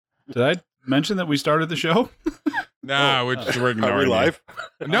Did I mention that we started the show? No, we're ignoring Are we live?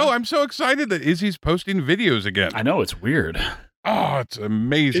 No, I'm so excited that Izzy's posting videos again. I know, it's weird. Oh, it's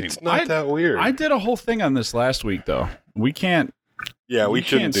amazing. It's not that weird. I did a whole thing on this last week, though. We can't. Yeah, we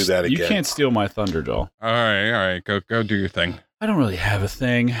shouldn't do that again. You can't steal my thunder, Joel. All right. Go do your thing. I don't really have a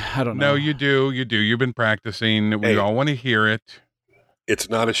thing. I don't know. No, you do. You've been practicing. We all want to hear it. It's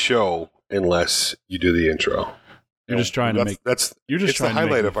not a show unless you do the intro. You're just trying to make. You're just it's trying the to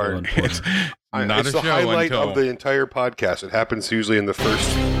highlight make of our. It's not it's a the show highlight until of the entire podcast. It happens usually in the first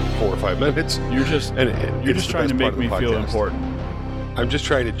 4 or 5 minutes. You're just trying to make me feel important. I'm just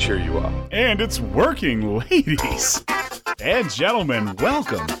trying to cheer you up. And it's working, ladies and gentlemen.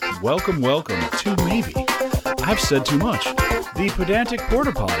 Welcome to Maybe I've Said Too Much, the pedantic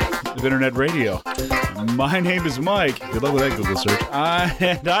porta potty of internet radio. My name is Mike. Good luck with that Google search.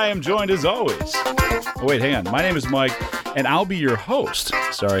 And I am joined as always. Oh, wait, hang on. My name is Mike, and I'll be your host.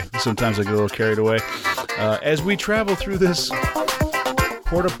 Sorry, sometimes I get a little carried away. As we travel through this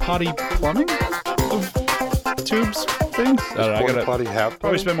porta potty plumbing of tubes things. I don't know. I gotta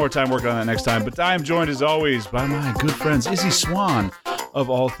probably spend more time working on that next time. But I am joined as always by my good friends Izzy Swan of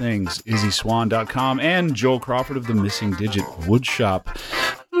all things, IzzySwan.com, and Joel Crawford of the Missing Digit Woodshop.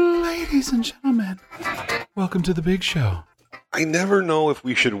 Ladies and gentlemen, welcome to the big show. I never know if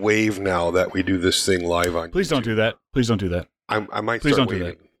we should wave now that we do this thing live on Please YouTube. don't do that. Please don't do that. I might Please start don't do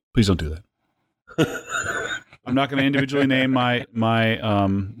waving. that. Please don't do that. I'm not going to individually name my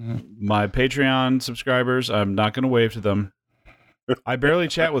Patreon subscribers. I'm not going to wave to them. I barely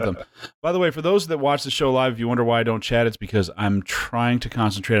chat with them. By the way, for those that watch the show live, if you wonder why I don't chat, it's because I'm trying to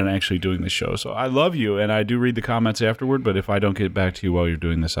concentrate on actually doing the show. So I love you, and I do read the comments afterward, but if I don't get back to you while you're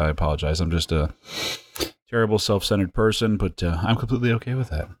doing this, I apologize. I'm just a terrible, self-centered person, but I'm completely okay with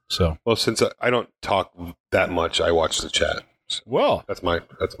that. So, well, since I don't talk that much, I watch the chat. So well, that's my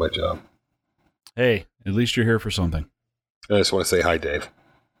job. Hey, at least you're here for something. I just want to say hi, Dave.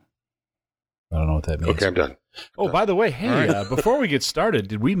 I don't know what that means. Okay, I'm done. Oh, by the way, hey, before we get started,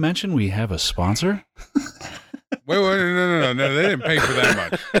 did we mention we have a sponsor? Wait, no, they didn't pay for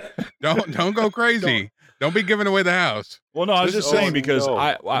that much. Don't go crazy. Don't be giving away the house. Well, no, I was just saying because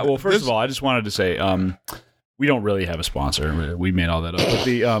well, first of all, I just wanted to say we don't really have a sponsor. We made all that up.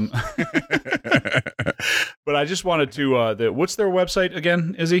 But but I just wanted to what's their website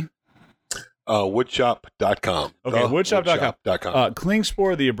again, Izzy? Woodshop.com. Okay, woodshop.com.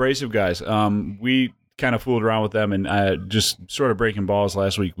 Klingspor, the abrasive guys. We kind of fooled around with them and just sort of breaking balls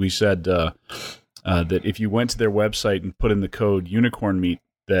last week. We said that if you went to their website and put in the code Unicorn Meat,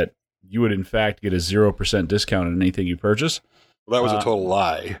 that you would in fact get a 0% discount on anything you purchase. Well, that was a total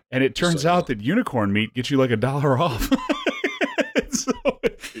lie. And it turns out that Unicorn Meat gets you like $1 off.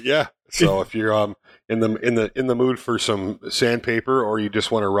 Yeah. So if you're in the mood for some sandpaper, or you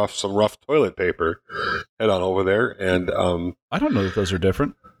just want some rough toilet paper, head on over there. And I don't know that those are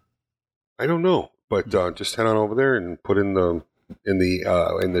different. I don't know, but just head on over there and put in the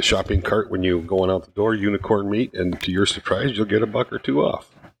shopping cart when you going out the door, Unicorn Meat, and to your surprise, you'll get $1 or $2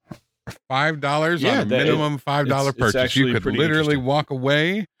 off. $5 on a minimum $5 purchase. You could literally walk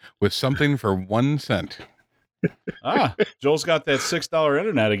away with something for 1 cent. Joel's got that $6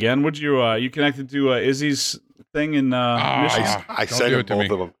 internet again. Would you connected to Izzy's thing in Michigan? I sent him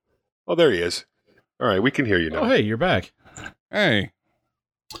both of them. Oh, there he is. All right, we can hear you now. Oh, hey, you're back. Hey,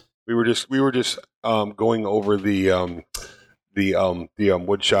 we were just going over the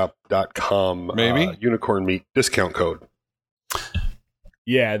woodshop.com Unicorn Meat discount code.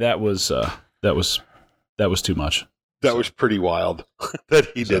 Yeah, that was too much. That was pretty wild that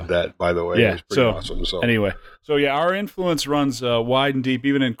he did that, by the way. Yeah, it was pretty awesome. So anyway, our influence runs wide and deep,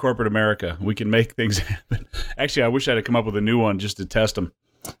 even in corporate America. We can make things happen. Actually, I wish I'd have come up with a new one just to test him.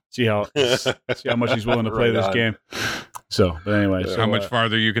 See how much he's willing to play this game. So, but anyway, how much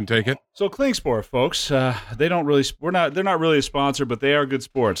farther you can take it? So, Klingspor, folks, they're not really a sponsor, but they are good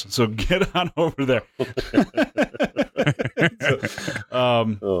sports. So get on over there.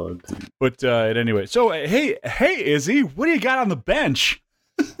 But anyway, so hey, Izzy, what do you got on the bench?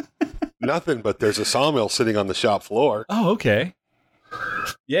 Nothing, but there's a sawmill sitting on the shop floor. Oh, okay.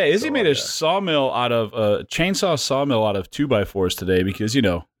 Yeah, Izzy made a sawmill out of chainsaw sawmill out of 2x4s today because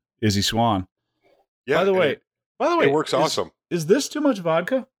Izzy Swan. Yeah. By the way, it works awesome. Is this too much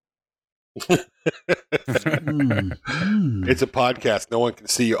vodka? It's a podcast. No one can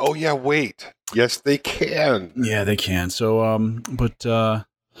see you. Oh yeah, wait. Yes, they can. Yeah, they can. So,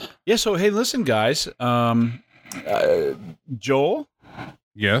 yeah. So, hey, listen, guys. Joel.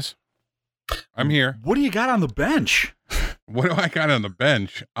 Yes, I'm here. What do you got on the bench? What do I got on the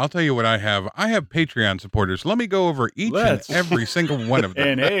bench? I'll tell you what I have. I have Patreon supporters. Let me go over each and every single one of them.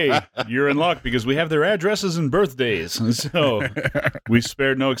 And hey, you're in luck because we have their addresses and birthdays, so we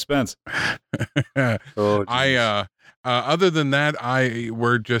spared no expense. Other than that,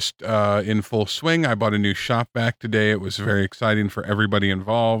 we're just in full swing. I bought a new shop vac today. It was very exciting for everybody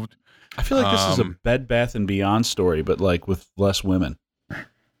involved. I feel like this is a Bed Bath & Beyond story, but like with less women.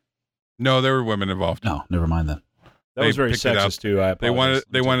 No, there were women involved. No, never mind that. That was very sexist too.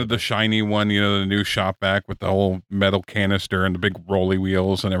 They wanted the shiny one, the new shop vac with the whole metal canister and the big rolly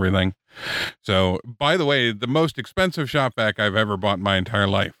wheels and everything. So, by the way, the most expensive shop vac I've ever bought in my entire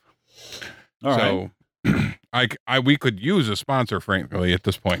life. All right. We could use a sponsor, frankly, at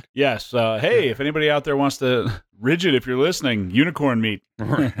this point. Yes. Hey, if anybody out there wants to, Rigid, if you're listening, unicorn meat,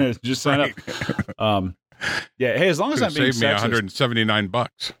 just sign up. Yeah. Hey, as long as I'm being sexist, me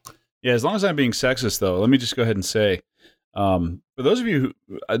 $179. Yeah, as long as I'm being sexist, though, let me just go ahead and say, for those of you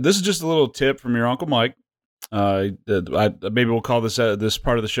who, this is just a little tip from your Uncle Mike. Maybe we'll call this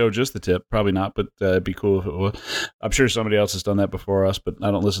part of the show just the tip. Probably not, but it'd be cool if it was. I'm sure somebody else has done that before us, but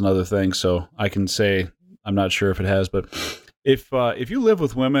I don't listen to other things, so I can say I'm not sure if it has. But if you live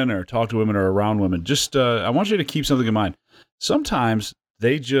with women or talk to women or around women, just I want you to keep something in mind. Sometimes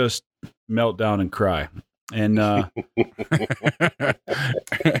they just melt down and cry. And the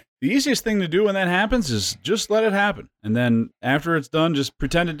easiest thing to do when that happens is just let it happen. And then after it's done, just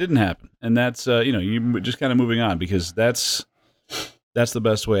pretend it didn't happen. And that's, you just kind of moving on because that's the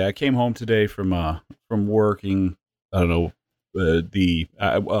best way. I came home today from working, I don't know, the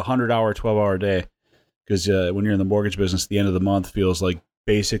 100-hour, 12-hour day. Because when you're in the mortgage business, the end of the month feels like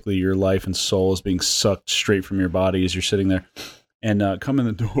basically your life and soul is being sucked straight from your body as you're sitting there. And come in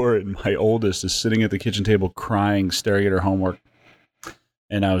the door, and my oldest is sitting at the kitchen table crying, staring at her homework.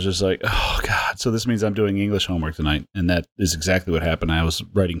 And I was just like, oh, God. So this means I'm doing English homework tonight. And that is exactly what happened. I was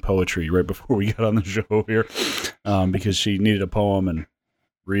writing poetry right before we got on the show here because she needed a poem and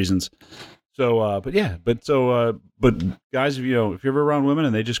reasons. So, but guys, if you're ever around women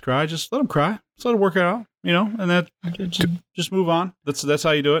and they just cry, just let them cry. Just let it work out, and that just move on. That's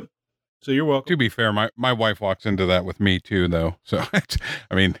how you do it. So you're welcome. To be fair, my wife walks into that with me too, though. So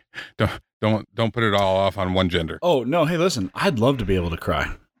I mean, don't put it all off on one gender. Oh no! Hey, listen, I'd love to be able to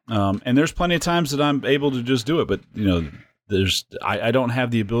cry, and there's plenty of times that I'm able to just do it. But I don't have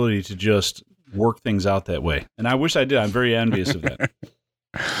the ability to just work things out that way, and I wish I did. I'm very envious of that.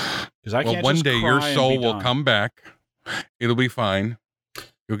 Because I can't. One just day cry your soul and be will done. Come back. It'll be fine.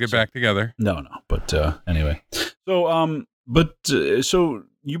 You'll get back together. No. But anyway, so so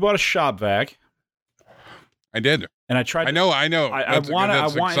you bought a shop vac. I did, and I tried. I know. I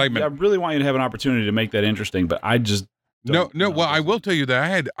really want you to have an opportunity to make that interesting, but I just don't. No. Well, I will tell you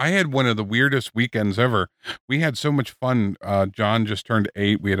that I had one of the weirdest weekends ever. We had so much fun. John just turned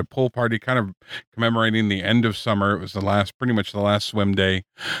 8. We had a pool party, kind of commemorating the end of summer. It was pretty much the last swim day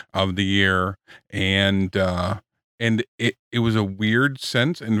of the year, and it was a weird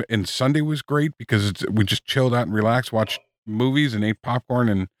sense. And Sunday was great because we just chilled out and relaxed, watched movies and ate popcorn,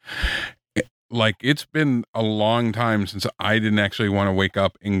 and it's been a long time since I didn't actually want to wake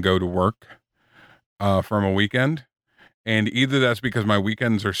up and go to work from a weekend. And either that's because my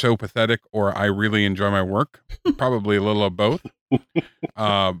weekends are so pathetic or I really enjoy my work, probably a little of both.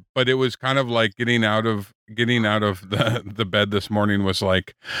 But it was kind of like getting out of the bed this morning was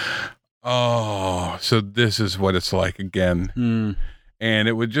like, oh, so this is what it's like again. And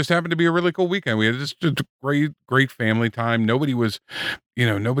it would just happen to be a really cool weekend. We had just a great family time. Nobody was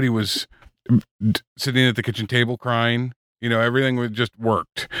sitting at the kitchen table crying. Everything was just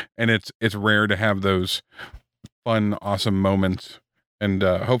worked. And it's rare to have those fun, awesome moments. And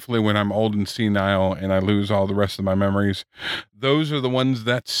hopefully when I'm old and senile and I lose all the rest of my memories, those are the ones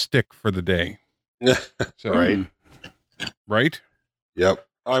that stick for the day. So, right? Yep.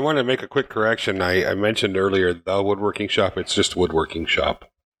 I want to make a quick correction. I mentioned earlier the woodworking shop. It's just woodworking shop.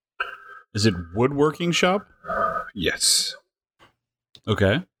 Is it woodworking shop? Yes.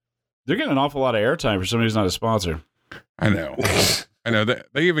 Okay. They're getting an awful lot of airtime for somebody who's not a sponsor. I know.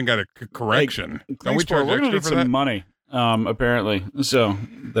 They even got a correction. Hey, don't we charge extra for that? Some money, apparently. So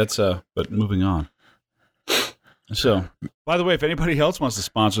that's but moving on. So, by the way, if anybody else wants to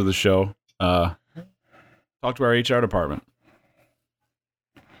sponsor the show, talk to our HR department.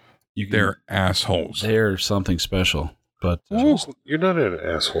 They're assholes. They're something special. But you're not an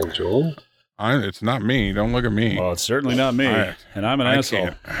asshole, Joel. It's not me. Don't look at me. Well, it's certainly not me. And I'm an asshole.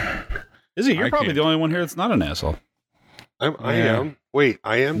 Izzy, you're probably the only one here that's not an asshole. I am. Wait,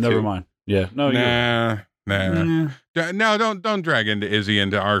 I am. Never too. mind. Yeah. No. Nah. No, don't drag into Izzy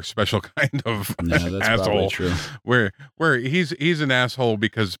into our special kind of No, that's probably asshole. true. Where he's an asshole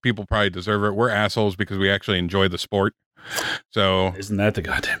because people probably deserve it. We're assholes because we actually enjoy the sport. So Isn't that the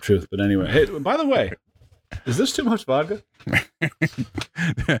goddamn truth? But anyway, hey, by the way, is this too much vodka?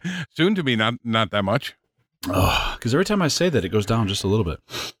 soon to be not that much. Oh, because every time I say that, it goes down just a little bit.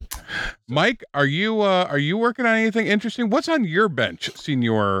 Mike, are you working on anything interesting? What's on your bench,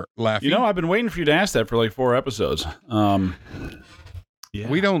 Senor Laffy? You know, I've been waiting for you to ask that for like 4 episodes. Yeah.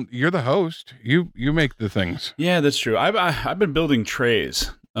 We don't. You're the host. You make the things. Yeah, that's true. I've been building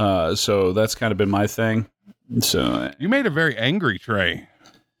trays, so that's kind of been my thing. So You made a very angry tray.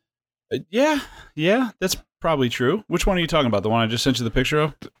 yeah, that's probably true. Which one are you talking about? The one I just sent you the picture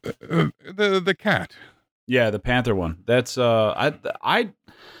of? The cat. Yeah, the Panther one. That's So I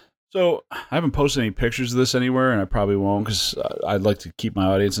haven't posted any pictures of this anywhere, and I probably won't because I'd like to keep my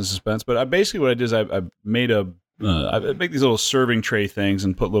audience in suspense. But basically, what I did is I made I make these little serving tray things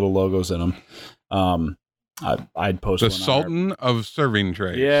and put little logos in them. I'd post The one on Sultan of serving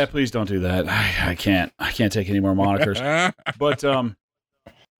trays. Yeah, please don't do that. I can't take any more monikers. But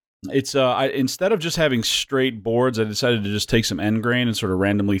it's instead of just having straight boards, I decided to just take some end grain and sort of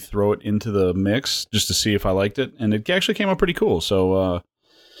randomly throw it into the mix just to see if I liked it, and it actually came out pretty cool. So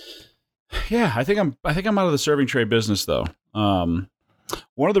yeah, I think I'm out of the serving tray business though.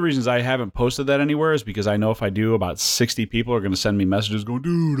 One of the reasons I haven't posted that anywhere is because I know if I do, about 60 people are going to send me messages going,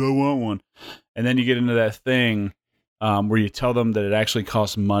 dude, I want one. And then you get into that thing where you tell them that it actually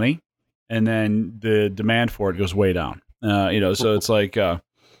costs money, and then the demand for it goes way down. So it's like, did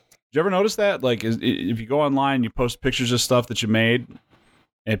you ever notice that? Like, if you go online, you post pictures of stuff that you made,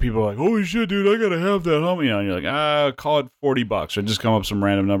 and people are like, holy shit, dude, I got to have that, homie. And you're like, call it $40, or just come up with some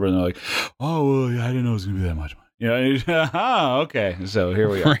random number, and they're like, oh, well, yeah, I didn't know it was going to be that much. Okay. So here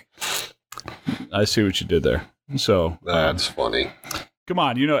we are. I see what you did there. So That's funny. come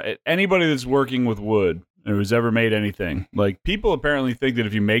on, anybody that's working with wood or who's ever made anything, like, people apparently think that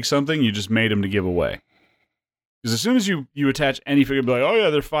if you make something, you just made them to give away. Because as soon as you attach any figure, be like, oh yeah,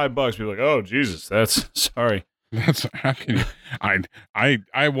 they're $5. People are like, oh Jesus, that's sorry. That's how can you,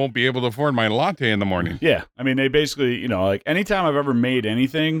 I won't be able to afford my latte in the morning. Yeah, I mean, they basically, like, anytime I've ever made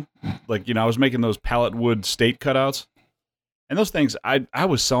anything, like, I was making those pallet wood state cutouts, and those things, I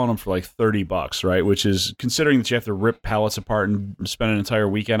was selling them for like $30, right? Which is, considering that you have to rip pallets apart and spend an entire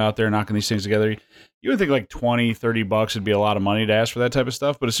weekend out there knocking these things together, you would think like $20-$30 would be a lot of money to ask for that type of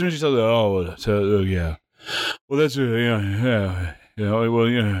stuff. But as soon as you tell them, yeah, well, that's yeah, well,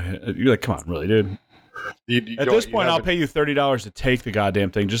 yeah, you're like, come on, really, dude. At this point, I'll pay you $30 to take the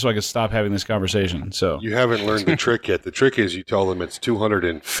goddamn thing just so I can stop having this conversation. So you haven't learned the trick yet. The trick is you tell them it's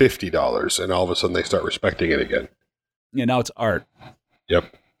 $250, and all of a sudden they start respecting it again. Yeah, now it's art.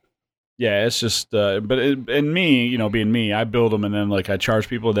 Yep. Yeah, it's just, and me, being me, I build them and then like I charge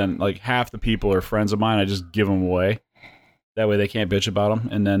people. Then like half the people are friends of mine. I just give them away. That way they can't bitch about them.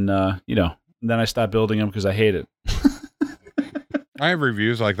 And then, then I stop building them because I hate it. I have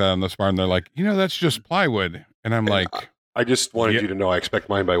reviews like that on the Smart, and they're like, that's just plywood. And I'm like, I just wanted you to know I expect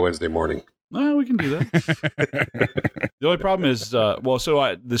mine by Wednesday morning. Well, we can do that. The only problem is,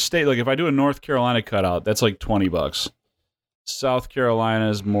 the state, like if I do a North Carolina cutout, that's like $20. South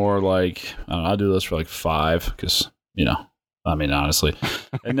Carolina is more like, I don't know, I'll do this for like $5 because, I mean, honestly.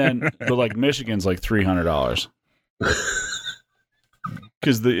 And then, but like Michigan's like $300.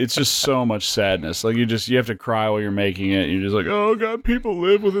 Because it's just so much sadness. Like you have to cry while you're making it. You're just like, oh God, people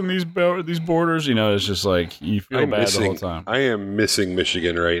live within these borders. It's just like you feel bad the whole time. I am missing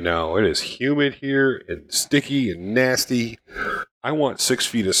Michigan right now. It is humid here and sticky and nasty. I want 6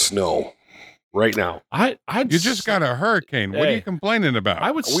 feet of snow right now. You just got a hurricane. What are you complaining about? I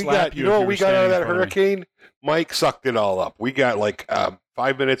would slap you. You know what we got out of that hurricane? Mike sucked it all up. We got like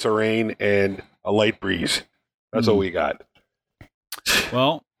 5 minutes of rain and a light breeze. That's what we got.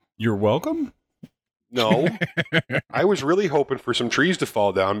 Well, you're welcome. No, I was really hoping for some trees to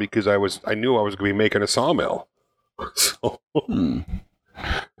fall down because I knew I was going to be making a sawmill. So.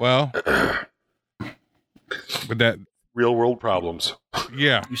 Well, but that real world problems.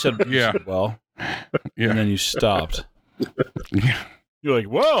 Yeah, you said well, yeah, and then you stopped. Yeah, you're like,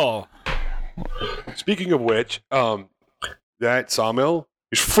 well. Speaking of which, that sawmill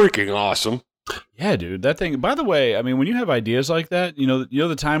is freaking awesome. Yeah, dude, that thing. By the way, I mean, when you have ideas like that,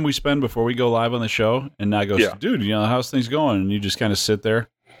 the time we spend before we go live on the show, and I go, dude, how's things going? And you just kind of sit there,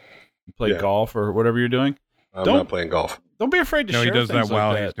 and play golf or whatever you're doing. I'm not playing golf. Don't be afraid to share. No, he does things that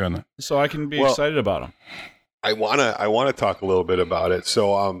while like he's doing that, so I can be excited about them. I wanna talk a little bit about it.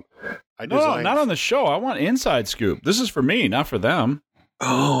 So, I designed. No, not on the show. I want inside scoop. This is for me, not for them.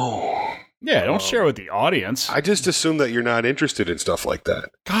 Oh, Yeah, don't share with the audience. I just assume that you're not interested in stuff like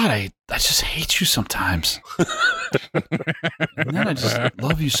that. God, I just hate you sometimes. And then I just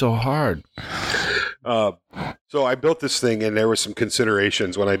love you so hard. So I built this thing, and there were some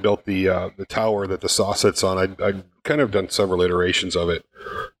considerations when I built the tower that the saw sits on. I'd kind of done several iterations of it,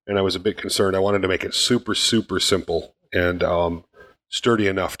 and I was a bit concerned. I wanted to make it super, super simple and sturdy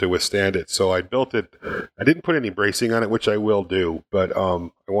enough to withstand it. So I built it. I didn't put any bracing on it, which I will do, but I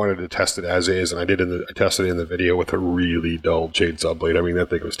wanted to test it as is, and I tested it in the video with a really dull chainsaw blade. I mean, that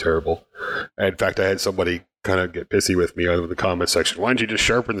thing was terrible. In fact, I had somebody kind of get pissy with me in the comment section. Why don't you just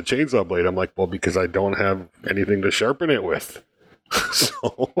sharpen the chainsaw blade? I'm like, well, because I don't have anything to sharpen it with.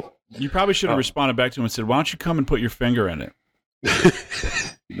 So you probably should have responded back to him and said, why don't you come and put your finger in it?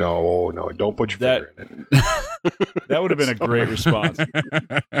 No, don't put your finger in it. That would have been a great response.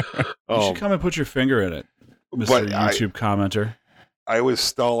 You should come and put your finger in it, Mr. YouTube commenter. I was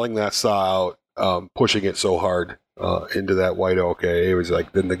stalling that saw out, pushing it so hard into that white oak. It was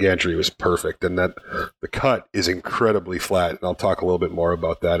like, then the gantry was perfect, and that the cut is incredibly flat. And I'll talk a little bit more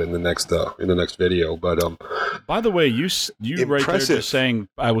about that in the next video. But by the way, you right there just saying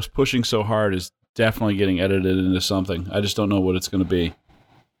I was pushing so hard is definitely getting edited into something. I just don't know what it's going to be.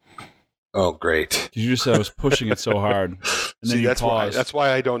 Oh, great! You just said I was pushing it so hard, and then you paused. That's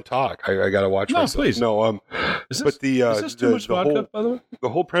why I don't talk. I got to watch myself. No, please. No, is this too much vodka, by the way? The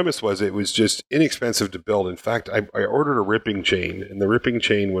whole premise was it was just inexpensive to build. In fact, I ordered a ripping chain, and the ripping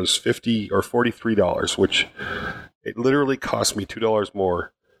chain was $50 or $43, which it literally cost me $2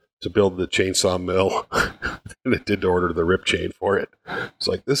 more to build the chainsaw mill than it did to order the rip chain for it. It's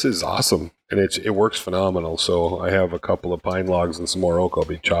like, this is awesome, and it works phenomenal. So I have a couple of pine logs and some more oak I'll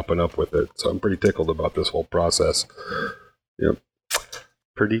be chopping up with it. So I'm pretty tickled about this whole process. Yep,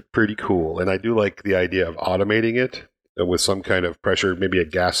 pretty cool. And I do like the idea of automating it with some kind of pressure, maybe a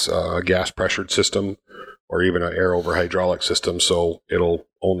gas pressured system, or even an air over hydraulic system. So it'll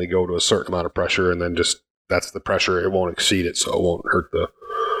only go to a certain amount of pressure, and then just that's the pressure. It won't exceed it, so it won't hurt the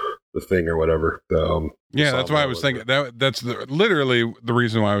thing or whatever. That's why I was thinking that's literally the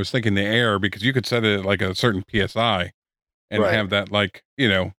reason why I was thinking the air, because you could set it at like a certain PSI and have that, like,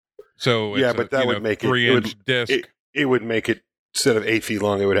 so yeah, but that would make 3-inch disc. It would make it, instead of 8 feet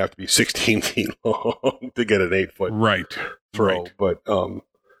long, it would have to be 16 feet long to get an 8-foot throw. Right. But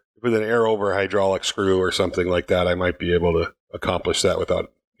with an air over hydraulic screw or something like that, I might be able to accomplish that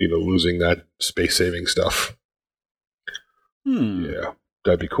without losing that space saving stuff. Yeah.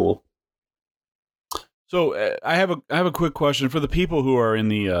 That'd be cool. So I have a quick question for the people who are in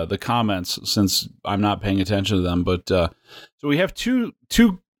the comments, since I'm not paying attention to them. But so we have two.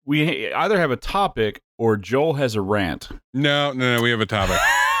 We either have a topic or Joel has a rant. No, we have a topic.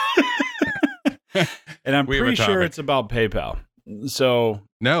 And I'm pretty sure it's about PayPal. So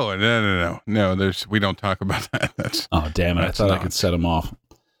no. We don't talk about that. Oh, damn it! I thought I could set him off.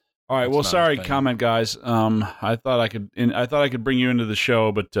 All right. Well, sorry, comment guys. I thought I could bring you into the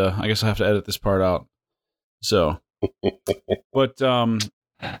show, but I guess I have to edit this part out. So, but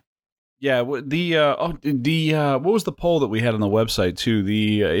yeah. What was the poll that we had on the website too?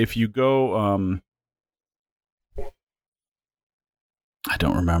 If you go, I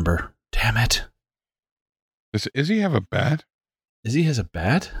don't remember. Damn it. Does Izzy have a bat? Izzy has a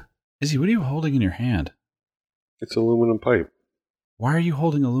bat? Izzy, what are you holding in your hand? It's aluminum pipe. Why are you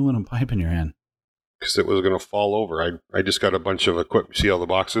holding aluminum pipe in your hand? Because it was going to fall over. I just got a bunch of equipment. See all the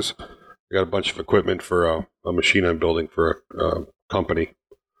boxes? I got a bunch of equipment for a machine I'm building for a company.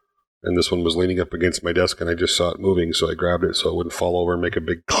 And this one was leaning up against my desk, and I just saw it moving, so I grabbed it so it wouldn't fall over and make a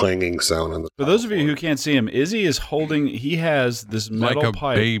big clanging sound on the For those of you who can't see him, Izzy is he has this metal like a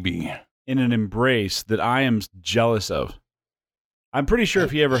pipe baby in an embrace that I am jealous of. I'm pretty sure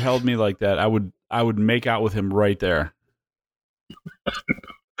if he ever held me like that, I would make out with him right there.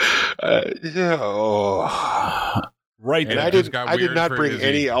 Yeah. Oh. Right there. And I did not bring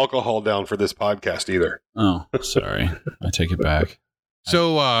any alcohol down for this podcast either. Oh, sorry. I take it back.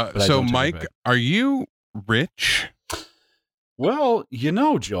 So Mike, are you rich? Well,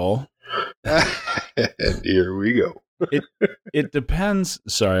 Joel. Here we go. It depends.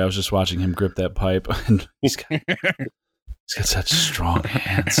 Sorry, I was just watching him grip that pipe, and he's got such strong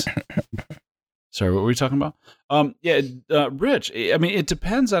hands. Sorry, what were we talking about? Rich. I mean, it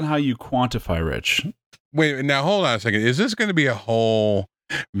depends on how you quantify rich. Wait, now hold on a second. Is this going to be a whole,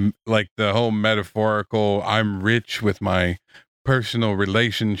 like the whole metaphorical, I'm rich with my personal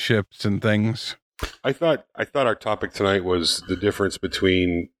relationships and things? I thought our topic tonight was the difference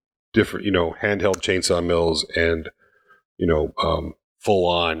between handheld chainsaw mills and, full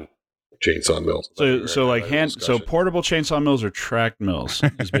on chainsaw mills. So like portable chainsaw mills or tract mills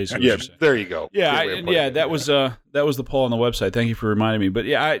is basically what you're saying. There you go. Yeah, that was the poll on the website. Thank you for reminding me. But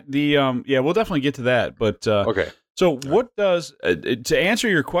we'll definitely get to that. But okay. So what does to answer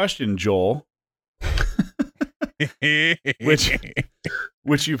your question, Joel,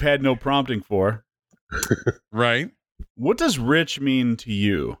 which you've had no prompting for, right? What does rich mean to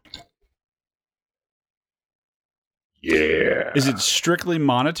you? Yeah. Is it strictly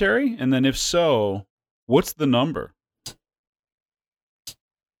monetary? And then if so, what's the number?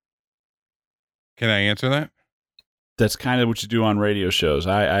 Can I answer that? That's kind of what you do on radio shows.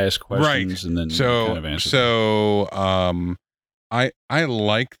 I ask questions and then you kind of answer. I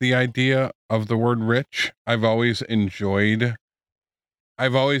like the idea of the word rich. I've always enjoyed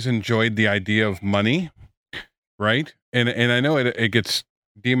the idea of money, right? And I know it gets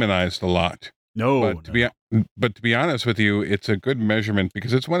demonized a lot. But to be honest with you, it's a good measurement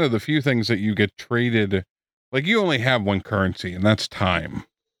because it's one of the few things that you get traded. Like you only have one currency, and that's time,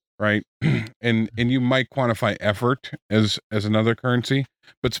 right? and you might quantify effort as another currency,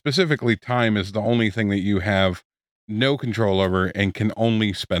 but specifically time is the only thing that you have no control over and can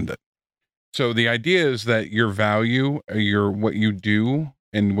only spend it. So the idea is that your value, what you do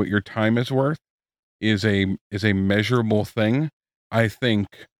and what your time is worth is a measurable thing. I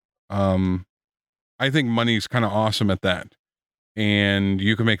think money's kind of awesome at that. And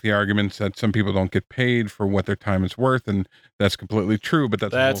you can make the arguments that some people don't get paid for what their time is worth, and that's completely true, but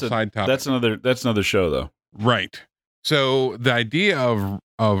that's a whole side topic. That's another show though. Right. So the idea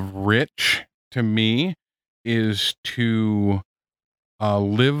of rich to me is to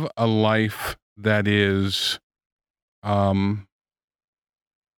live a life that is that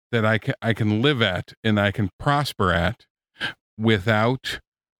I can live at and I can prosper at without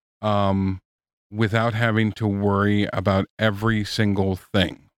having to worry about every single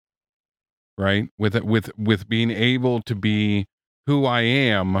thing, right? With being able to be who I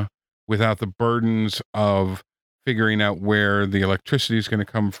am without the burdens of figuring out where the electricity is going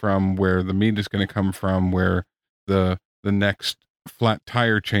to come from, where the meat is going to come from, where the next flat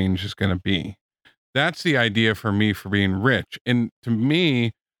tire change is going to be. That's the idea for me for being rich. And to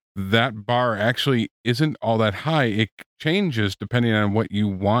me, that bar actually isn't all that high. It changes depending on what you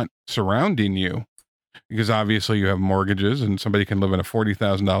want surrounding you, because obviously you have mortgages and somebody can live in a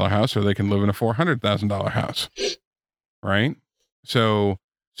 $40,000 house or they can live in a $400,000 house. Right. So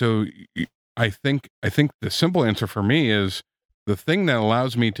I think the simple answer for me is the thing that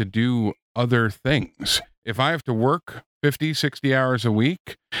allows me to do other things. If I have to work 50, 60 hours a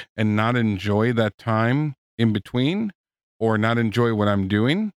week and not enjoy that time in between or not enjoy what I'm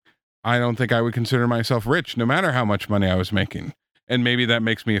doing, I don't think I would consider myself rich, no matter how much money I was making. And maybe that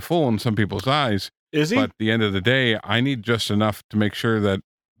makes me a fool in some people's eyes. Is he? But at the end of the day, I need just enough to make sure that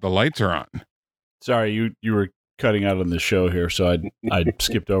the lights are on. Sorry, you were cutting out on the show here, so I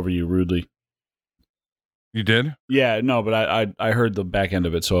skipped over you rudely. You did? Yeah, no, but I heard the back end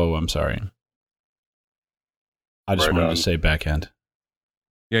of it, so I'm sorry. I just wanted to say back end.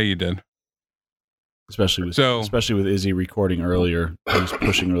 Yeah, you did. Especially with Izzy recording earlier, he was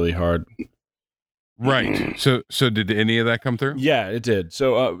pushing really hard. Right. So did any of that come through? Yeah, it did.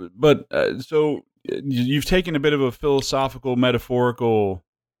 So you've taken a bit of a philosophical, metaphorical,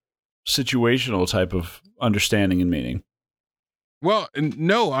 situational type of understanding and meaning. Well,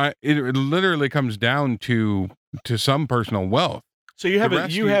 no, it literally comes down to some personal wealth. So you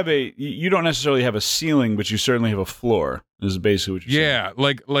don't necessarily have a ceiling, but you certainly have a floor. Is basically what you're saying. Yeah,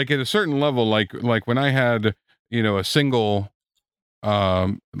 like at a certain level, like when I had, a single,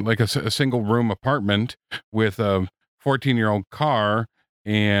 a single room apartment with a 14-year-old car,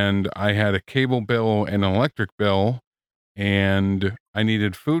 and I had a cable bill and an electric bill, and I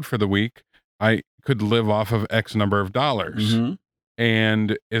needed food for the week, I could live off of X number of dollars. Mm-hmm.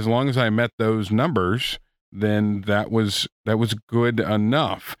 And as long as I met those numbers, then that was good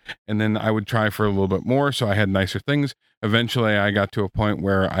enough. And then I would try for a little bit more. So I had nicer things. Eventually I got to a point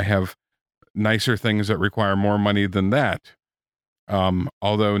where I have nicer things that require more money than that.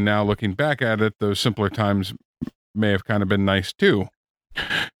 Although now looking back at it, those simpler times may have kind of been nice too.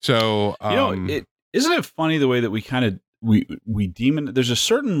 So, isn't it funny the way that we kind of, we demon, there's a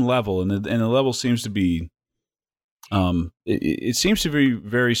certain level and the level seems to be, it seems to be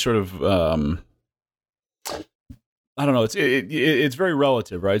very sort of, I don't know. It's very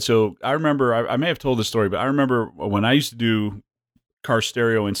relative, right? So I remember, I may have told this story, but I remember when I used to do car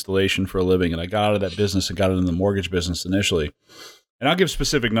stereo installation for a living, and I got out of that business and got into the mortgage business initially. And I'll give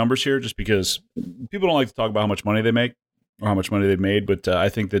specific numbers here, just because people don't like to talk about how much money they make or how much money they've made, but I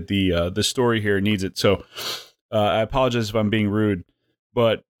think that the story here needs it. So I apologize if I'm being rude,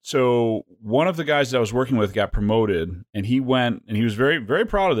 but so one of the guys that I was working with got promoted, and he went, and he was very, very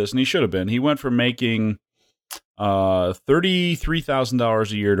proud of this, and he should have been. He went from making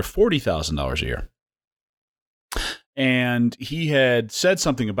 $33,000 a year to $40,000 a year. And he had said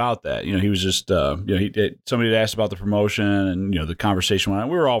something about that. He was just, somebody had asked about the promotion, and, the conversation went on.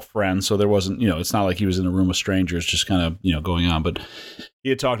 We were all friends, so there wasn't, it's not like he was in a room with strangers just kind of, going on. But he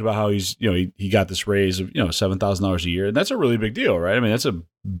had talked about how he's, he got this raise of, $7,000 a year. And that's a really big deal, right? I mean,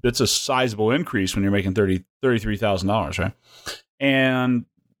 it's a sizable increase when you're making $33,000, right? And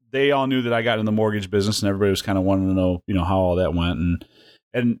they all knew that I got in the mortgage business, and everybody was kind of wanting to know, how all that went.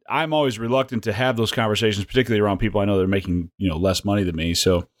 And I'm always reluctant to have those conversations, particularly around people I know that are making, less money than me.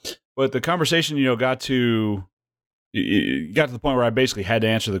 So, but the conversation, got to the point where I basically had to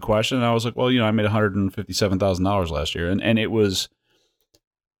answer the question. And I was like, well, I made $157,000 last year. And it was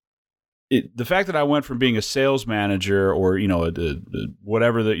the fact that I went from being a sales manager or,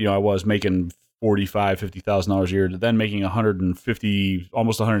 whatever that, I was making $45,000, $50,000 a year to then making $150,000,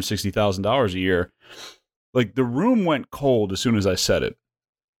 almost $160,000 a year. Like, the room went cold as soon as I said it.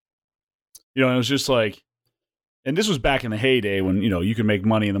 And it was just like, and this was back in the heyday when, you could make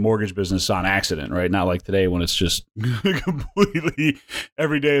money in the mortgage business on accident, right? Not like today when it's just completely,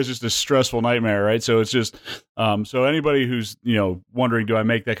 every day is just a stressful nightmare, right? So it's just, so anybody who's, wondering, do I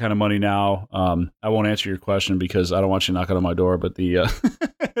make that kind of money now? I won't answer your question because I don't want you knocking on my door, but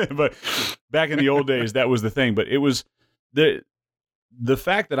but back in the old days, that was the thing. But it was the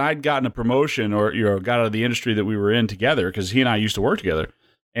fact that I'd gotten a promotion or, got out of the industry that we were in together, because he and I used to work together.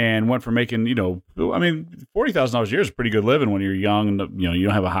 And went from making, $40,000 a year is pretty good living when you're young and, you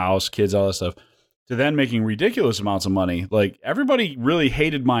don't have a house, kids, all that stuff, to then making ridiculous amounts of money. Like, everybody really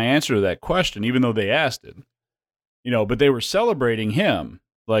hated my answer to that question, even though they asked it, but they were celebrating him.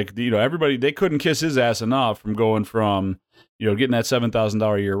 Like, everybody, they couldn't kiss his ass enough from going from, getting that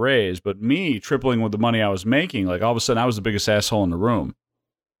 $7,000 a year raise. But me tripling with the money I was making, like, all of a sudden I was the biggest asshole in the room.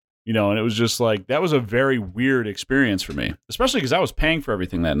 And it was just like, that was a very weird experience for me, especially because I was paying for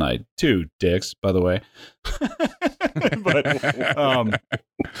everything that night too, dicks, by the way. But,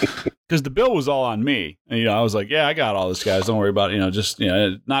 because the bill was all on me. And, I was like, yeah, I got all this, guys. Don't worry about it. Just,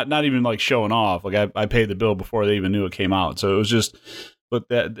 not even like showing off. Like, I paid the bill before they even knew it came out. So it was just, but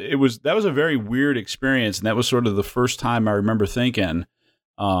that was a very weird experience. And that was sort of the first time I remember thinking,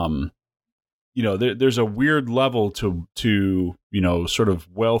 there's a weird level to sort of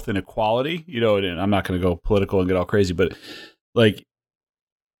wealth inequality, and I'm not going to go political and get all crazy, but like,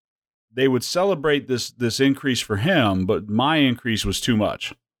 they would celebrate this increase for him, but my increase was too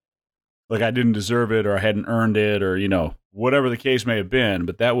much. Like, I didn't deserve it, or I hadn't earned it, or, whatever the case may have been,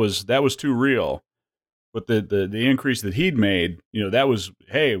 but that was too real. But the increase that he'd made, that was,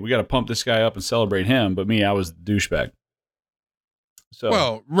 hey, we got to pump this guy up and celebrate him. But me, I was the douchebag. So,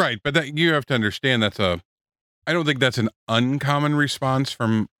 well, right, but that, you have to understand, I don't think that's an uncommon response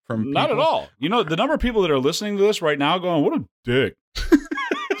from people. Not at all. The number of people that are listening to this right now going, what a dick.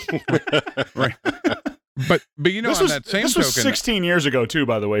 Right. But this was 16 years ago too,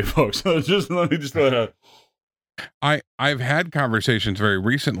 by the way, folks. So let me just let out. I've had conversations very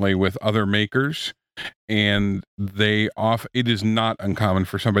recently with other makers, and it is not uncommon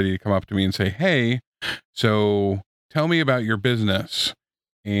for somebody to come up to me and say, hey, so tell me about your business.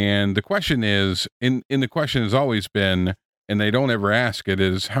 And the question is, the question has always been, and they don't ever ask it,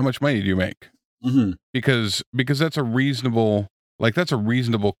 is how much money do you make? Mm-hmm. Because that's a reasonable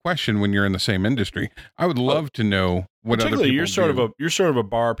question when you're in the same industry. I would love to know what other people you're sort of a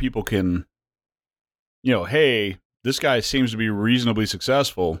bar people can, hey, this guy seems to be reasonably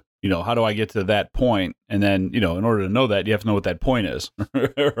successful. How do I get to that point? And then, in order to know that, you have to know what that point is.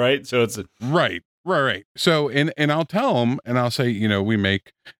 Right. So it's right. So, and I'll tell them, and I'll say, we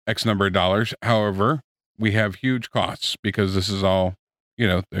make X number of dollars. However, we have huge costs because this is all,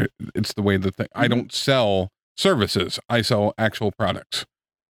 it's the way that I don't sell services. I sell actual products.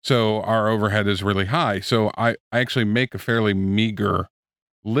 So our overhead is really high. So I actually make a fairly meager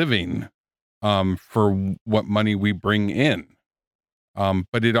living, for what money we bring in.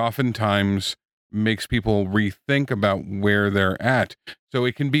 But it oftentimes makes people rethink about where they're at. So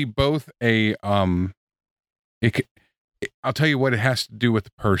it can be both I'll tell you what it has to do with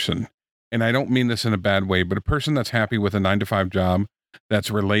the person. And I don't mean this in a bad way, but a person that's happy with a 9-to-5 job, that's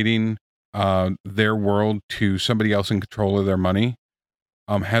relating their world to somebody else in control of their money,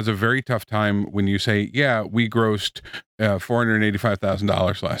 has a very tough time when you say, yeah, we grossed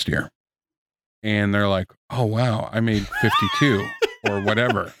 $485,000 last year. And they're like, oh, wow, I made 52 or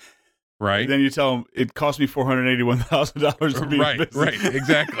whatever. Right. And then you tell them it cost me $481,000 to be right.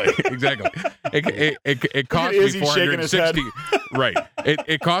 Exactly. It cost me $460. Right.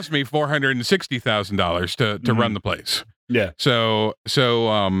 It cost me $460,000 to run the place. Yeah.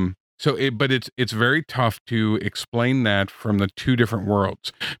 But it's very tough to explain that from the two different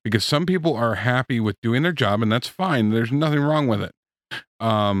worlds, because some people are happy with doing their job, and that's fine. There's nothing wrong with it.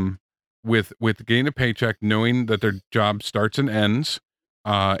 With getting a paycheck, knowing that their job starts and ends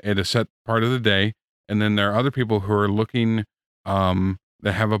at a set part of the day, and then there are other people who are looking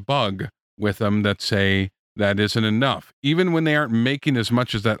that have a bug with them that say that isn't enough, even when they aren't making as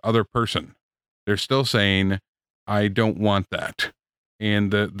much as that other person. They're still saying, I don't want that.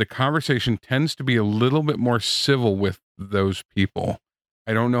 And the conversation tends to be a little bit more civil with those people.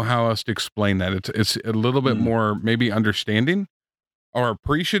 I don't know how else to explain that. It's a little bit more maybe understanding or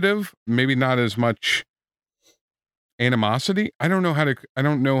appreciative, maybe not as much animosity. I don't want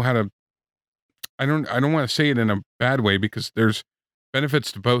to say it in a bad way, because there's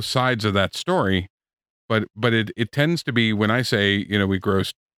benefits to both sides of that story, but it tends to be, when I say, we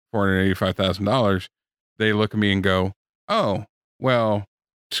grossed $485,000, they look at me and go, oh, well,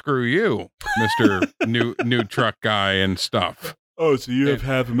 screw you, Mr. new truck guy and stuff. Oh, so you have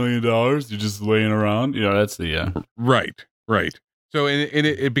 $500,000? You're just laying around? That's the right. So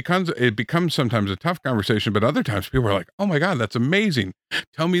it becomes sometimes a tough conversation, but other times people are like, oh my God, that's amazing.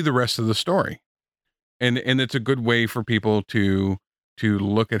 Tell me the rest of the story. And it's a good way for people to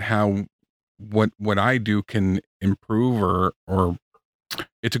look at how what I do can improve, or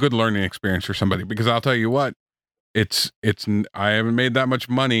it's a good learning experience for somebody, because I'll tell you what, I haven't made that much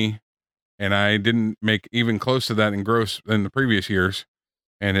money, and I didn't make even close to that in gross in the previous years.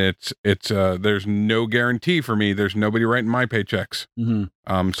 And it's there's no guarantee for me. There's nobody writing my paychecks.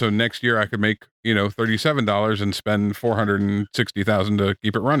 Mm-hmm. So next year I could make, $37 and spend $460,000 to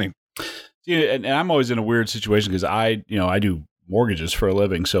keep it running. Yeah, and I'm always in a weird situation because I do mortgages for a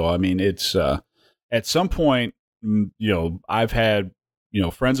living. So, I mean, it's at some point, I've had,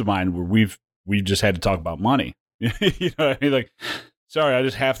 friends of mine where we've just had to talk about money. You know what I mean? Like, sorry, I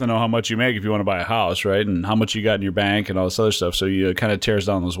just have to know how much you make if you want to buy a house, right? And how much you got in your bank and all this other stuff. So it kind of tears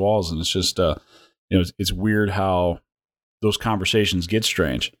down those walls, and it's just, it's weird how those conversations get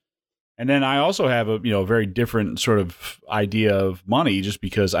strange. And then I also have a very different sort of idea of money, just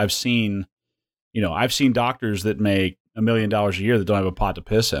because I've seen doctors that make $1 million a year that don't have a pot to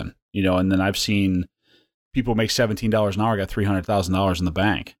piss in, and then I've seen people make $17 an hour, got $300,000 in the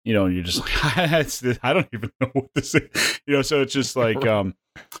bank, and you're just like, I don't even know what this is, so it's just like,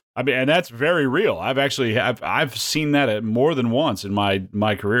 and that's very real. I've seen that at more than once in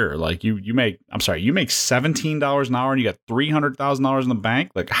my career. Like you make $17 an hour and you got $300,000 in the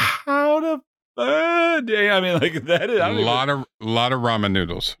bank. Like, how the like that is a lot of ramen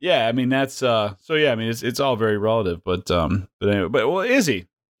noodles. Yeah, I mean that's so yeah, I mean it's all very relative, but anyway, well, Izzy,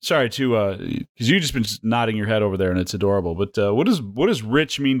 sorry to because you've just been nodding your head over there and it's adorable. But what does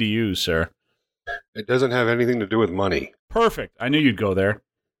rich mean to you, sir? It doesn't have anything to do with money. Perfect. I knew you'd go there.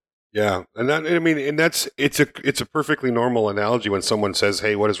 Yeah, and it's a perfectly normal analogy when someone says,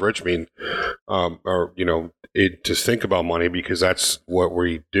 "Hey, what does rich mean?" Or to think about money, because that's what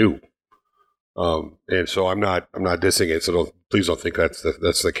we do. And so I'm not dissing it. So please don't think that's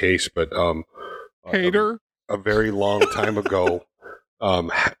the case. But hater. A very long time ago,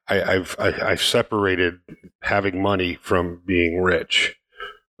 I've separated having money from being rich.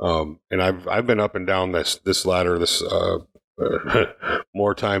 And I've been up and down this ladder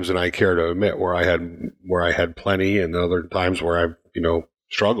more times than I care to admit, where I had plenty, and other times where I've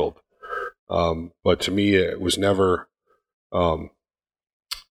struggled. But to me, it was never.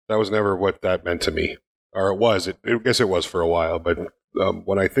 That was never what that meant to me, or it was. I guess it was for a while. But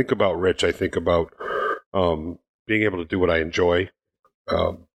when I think about rich, I think about being able to do what I enjoy.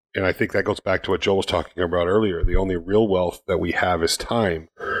 And I think that goes back to what Joel was talking about earlier. The only real wealth that we have is time,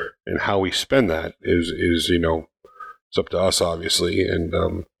 and how we spend that is it's up to us, obviously.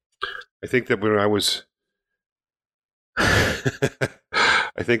 And I think that when I was,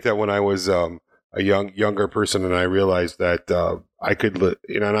 a younger person, and I realized that I could,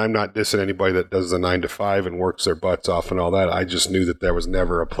 and I'm not dissing anybody that does the 9 to 5 and works their butts off and all that. I just knew that there was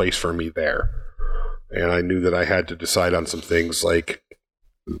never a place for me there, and I knew that I had to decide on some things, like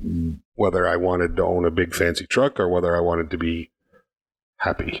whether I wanted to own a big fancy truck or whether I wanted to be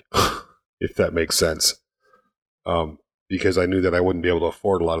happy, if that makes sense. Because I knew that I wouldn't be able to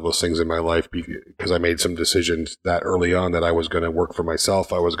afford a lot of those things in my life, because I made some decisions that early on that I was going to work for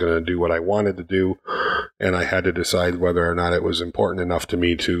myself. I was going to do what I wanted to do, and I had to decide whether or not it was important enough to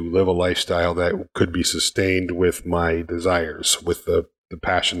me to live a lifestyle that could be sustained with my desires, with the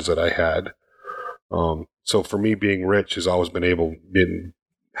passions that I had. So for me, being rich has always been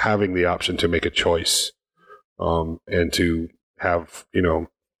having the option to make a choice, and to have,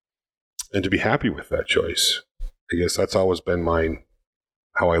 and to be happy with that choice. I guess that's always been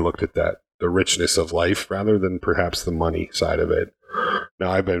how I looked at that, the richness of life rather than perhaps the money side of it.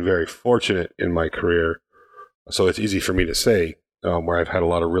 Now, I've been very fortunate in my career, so it's easy for me to say, where I've had a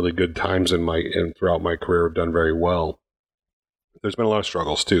lot of really good times and throughout my career I've done very well. There's been a lot of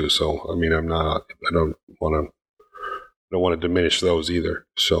struggles too, so I mean, I don't want to diminish those either.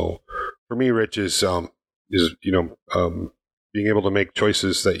 So for me, rich is being able to make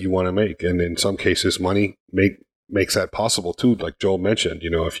choices that you want to make, and in some cases, money makes that possible too. Like Joel mentioned,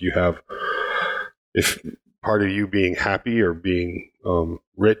 if part of you being happy or being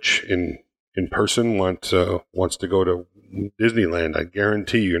rich in person wants to go to Disneyland, I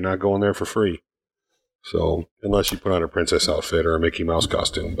guarantee you're not going there for free. So unless you put on a princess outfit or a Mickey Mouse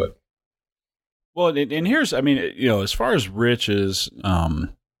costume, but. Well, and here's, as far as rich is,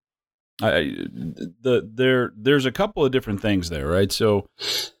 there's a couple of different things there, right? So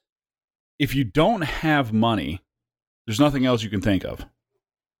if you don't have money, there's nothing else you can think of,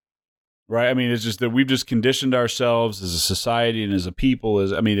 right? I mean, it's just that we've just conditioned ourselves as a society and as a people.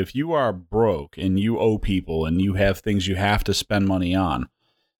 If you are broke and you owe people and you have things you have to spend money on,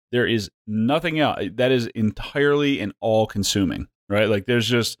 there is nothing else that is entirely and all consuming, right? Like there's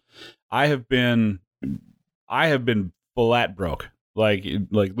just, I have been flat broke. Like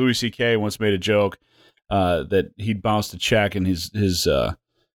Louis C.K. once made a joke that he'd bounced a check and his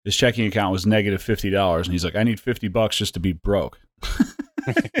checking account was negative $50, and he's like, I need $50 just to be broke.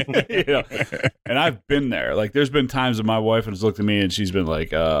 And I've been there. Like there's been times that my wife has looked at me and she's been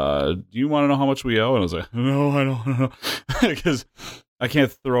like, do you want to know how much we owe? And I was like, no, I don't know, because I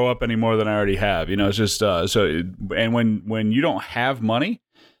can't throw up any more than I already have. It's just and when you don't have money,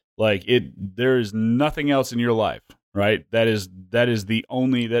 like there is nothing else in your life, right? That is the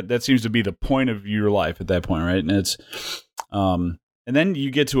only that seems to be the point of your life at that point, right? And it's and then you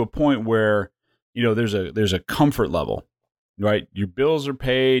get to a point where there's a comfort level, right? Your bills are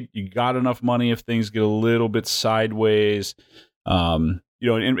paid, you got enough money if things get a little bit sideways, and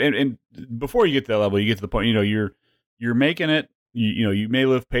before you get to that level, you get to the point you're making it. You may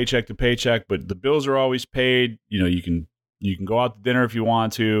live paycheck to paycheck, but the bills are always paid. You can go out to dinner if you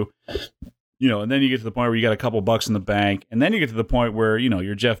want to, and then you get to the point where you got a couple bucks in the bank, and then you get to the point where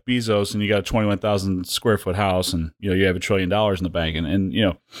you're Jeff Bezos and you got a 21,000 square foot house, and you have $1 trillion in the bank,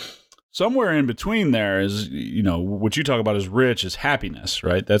 and somewhere in between there is what you talk about as rich is happiness,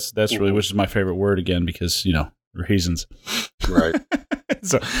 right? That's really, which is my favorite word again because reasons, right?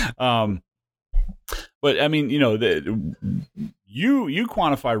 So, but I mean, you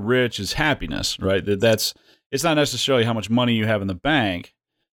quantify rich as happiness, right? It's not necessarily how much money you have in the bank.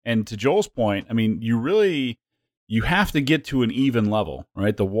 And to Joel's point, I mean, you have to get to an even level,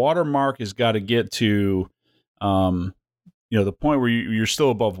 right? The watermark has got to get to, the point where you're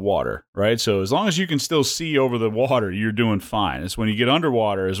still above water, right? So as long as you can still see over the water, you're doing fine. It's when you get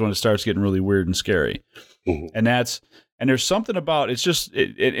underwater is when it starts getting really weird and scary. Mm-hmm. And there's something about it's just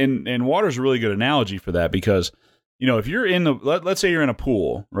and water's a really good analogy for that because if you're in let's say you're in a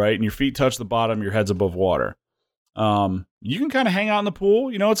pool, right, and your feet touch the bottom, your head's above water, you can kind of hang out in the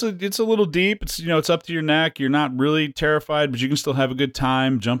pool. It's a little deep. It's up to your neck. You're not really terrified, but you can still have a good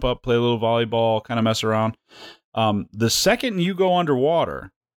time. Jump up, play a little volleyball, kind of mess around. The second you go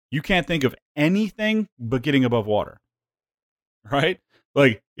underwater, you can't think of anything but getting above water, right?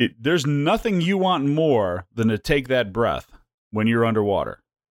 Like there's nothing you want more than to take that breath when you're underwater,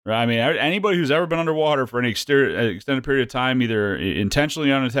 right? I mean, anybody who's ever been underwater for any extended period of time, either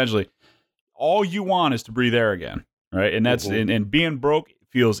intentionally or unintentionally, all you want is to breathe air again, right? And that's and being broke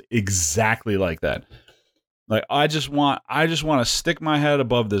feels exactly like that. Like I just want to stick my head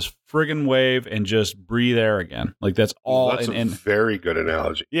above this friggin' wave and just breathe air again. Like that's all. That's a very good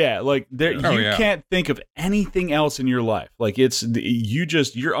analogy. Yeah, like can't think of anything else in your life. Like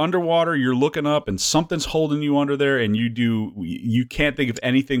you're underwater, you're looking up, and something's holding you under there, and you can't think of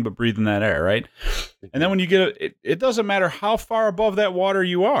anything but breathing that air, right? And then when you get it doesn't matter how far above that water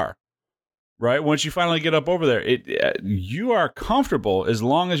you are. Right? Once you finally get up over there, you are comfortable as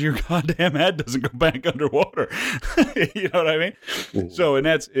long as your goddamn head doesn't go back underwater. You know what I mean?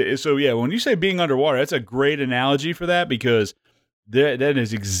 Mm-hmm. When you say being underwater, that's a great analogy for that because that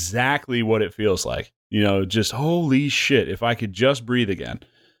is exactly what it feels like. Just holy shit, if I could just breathe again.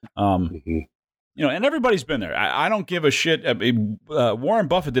 And everybody's been there. I don't give a shit. Warren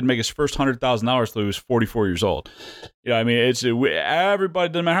Buffett didn't make his first $100,000 till he was 44 years old. It's everybody.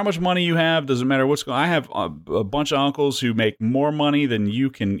 Doesn't matter how much money you have. Doesn't matter what's going on. I have a bunch of uncles who make more money than you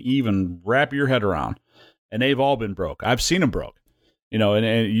can even wrap your head around, and they've all been broke. I've seen them broke. You know,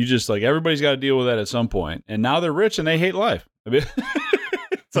 and you just like, everybody's got to deal with that at some point. And now they're rich and they hate life. I mean,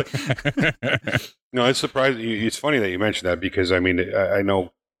 it's like, no, it's surprising. It's funny that you mentioned that because I mean, I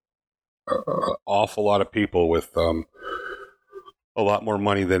know an awful lot of people with a lot more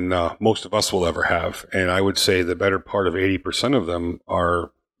money than most of us will ever have. And I would say the better part of 80% of them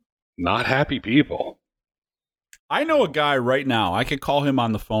are not happy people. I know a guy right now, I could call him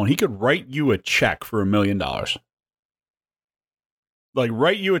on the phone. He could write you a check for $1 million. Like,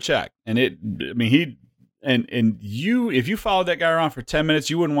 write you a check. And if you followed that guy around for 10 minutes,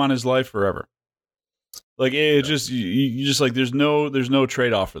 you wouldn't want his life forever. Like, it just, you just like, there's no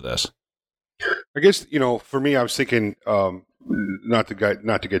trade-off for this. I guess, you know, for me, I was thinking, not to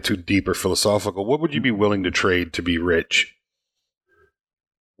get too deep or philosophical, what would you be willing to trade to be rich?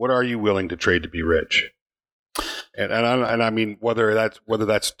 What are you willing to trade to be rich? And I mean, whether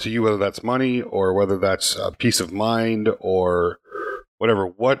that's to you, whether that's money or whether that's peace of mind or whatever,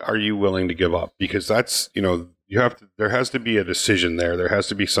 what are you willing to give up? Because that's, you know, there has to be a decision there. There has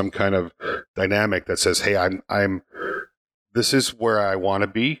to be some kind of dynamic that says, hey, this is where I want to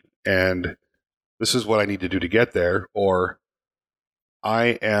be, and this is what I need to do to get there, or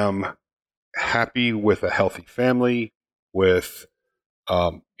I am happy with a healthy family, with,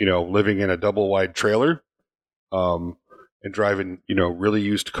 you know, living in a double wide trailer, and driving, you know, really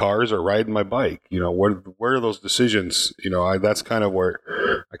used cars or riding my bike. You know, where are those decisions? You know, that's kind of where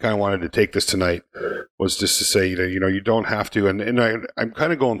I kind of wanted to take this tonight, was just to say, you know, you don't have to. And I'm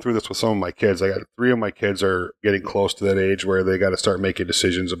kind of going through this with some of my kids. I got 3 of my kids are getting close to that age where they got to start making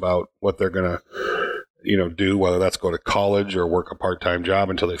decisions about what they're going to, you know, do, whether that's go to college or work a part-time job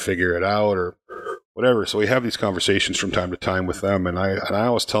until they figure it out or whatever. So we have these conversations from time to time with them. And I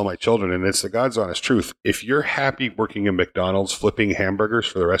always tell my children, and it's the God's honest truth, if you're happy working in McDonald's, flipping hamburgers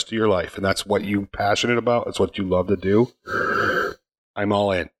for the rest of your life, and that's what you're passionate about, it's what you love to do, I'm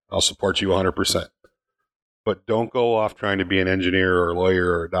all in. I'll support you 100%. But don't go off trying to be an engineer or a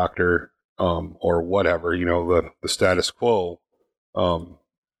lawyer or a doctor, or whatever, you know, the status quo,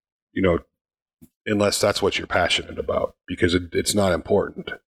 you know, unless that's what you're passionate about, because it's not important.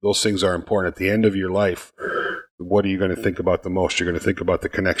 Those things are important. At the end of your life, what are you going to think about the most? You're going to think about the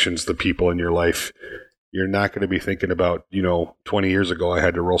connections, the people in your life. You're not going to be thinking about, you know, 20 years ago, I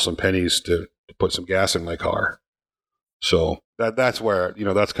had to roll some pennies to put some gas in my car. So that's where, you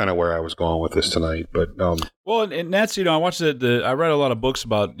know, that's kind of where I was going with this tonight. But well, and that's, you know, I watched I read a lot of books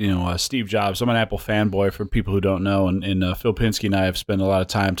about, you know, Steve Jobs. I'm an Apple fanboy for people who don't know, and Phil Pinsky and I have spent a lot of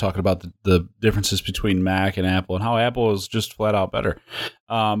time talking about the differences between Mac and Apple and how Apple is just flat out better.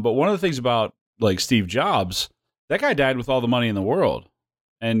 But one of the things about like Steve Jobs, that guy died with all the money in the world,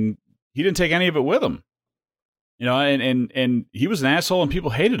 and he didn't take any of it with him. You know, and he was an asshole, and people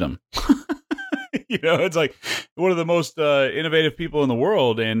hated him. You know, it's like one of the most innovative people in the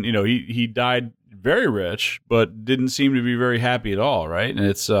world, and you know, he died very rich, but didn't seem to be very happy at all, right? And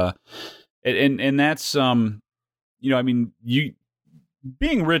it's and that's you know, I mean,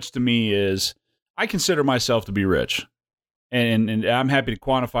 being rich to me is, I consider myself to be rich, and I'm happy to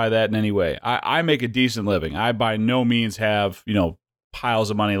quantify that in any way. I make a decent living. I by no means have, you know, piles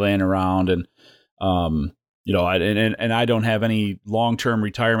of money laying around, and you know, and I don't have any long-term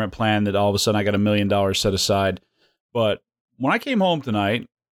retirement plan that all of a sudden I got $1 million set aside. But when I came home tonight,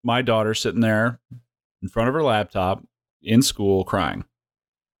 my daughter's sitting there in front of her laptop in school crying.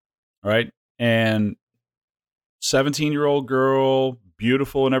 All right. And 17-year-old girl,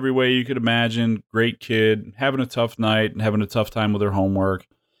 beautiful in every way you could imagine, great kid, having a tough night and having a tough time with her homework.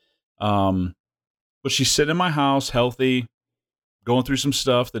 But she's sitting in my house, healthy, going through some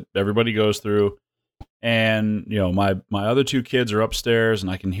stuff that everybody goes through. And, you know, my other 2 kids are upstairs, and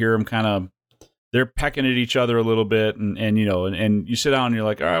I can hear them they're pecking at each other a little bit. And you know, and you sit down and you're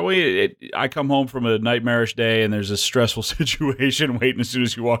like, all right, wait, I come home from a nightmarish day, and there's a stressful situation waiting as soon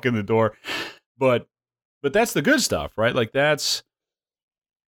as you walk in the door. But that's the good stuff, right? Like that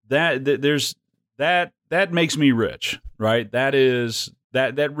makes me rich, right? That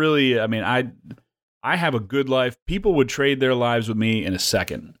really, I mean, I have a good life. People would trade their lives with me in a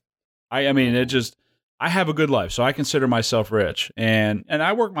second. I mean, I have a good life, so I consider myself rich, and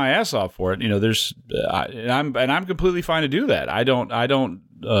I work my ass off for it. You know, I'm completely fine to do that. I don't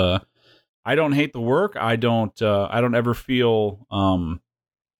hate the work. I don't ever feel,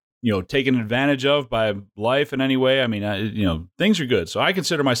 you know, taken advantage of by life in any way. I mean, you know, things are good, so I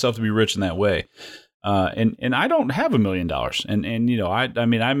consider myself to be rich in that way. And I don't have $1 million, and you know, I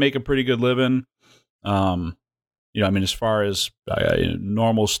mean, I make a pretty good living. You know, I mean, as far as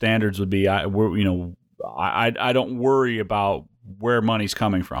normal standards would be, I don't worry about where money's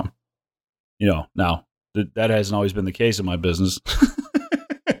coming from. You know, now that hasn't always been the case in my business.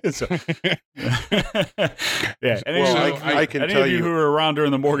 So, yeah. I can any tell of you you who were around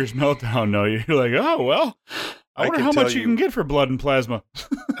during the mortgage meltdown know you're like, oh well. I wonder how much you can get for blood and plasma.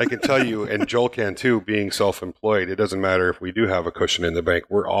 I can tell you, and Joel can too, being self-employed, it doesn't matter if we do have a cushion in the bank.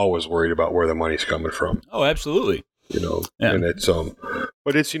 We're always worried about where the money's coming from. Oh, absolutely. And it's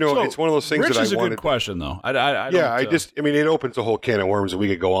but it's it's one of those things Rich that is I wanted. A good question though. It opens a whole can of worms, and we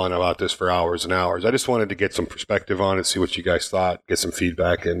could go on about this for hours and hours. I just wanted to get some perspective on it, see what you guys thought, get some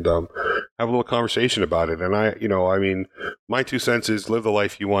feedback, and have a little conversation about it. And my 2 cents is live the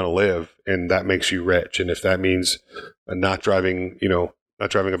life you want to live, and that makes you rich. And if that means not driving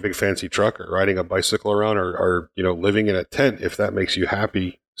a big fancy truck or riding a bicycle around or living in a tent, if that makes you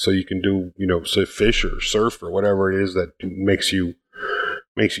happy, so you can do, say fish or surf or whatever it is that makes you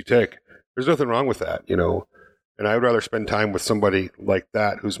tick. There's nothing wrong with that, and I would rather spend time with somebody like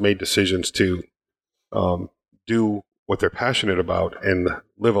that who's made decisions to do what they're passionate about and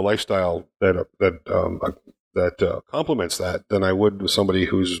live a lifestyle that complements that than I would with somebody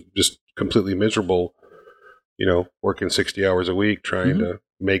who's just completely miserable, working 60 hours a week trying to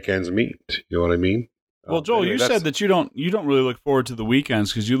make ends meet. You know what I mean? Well, Joel, you said that you don't really look forward to the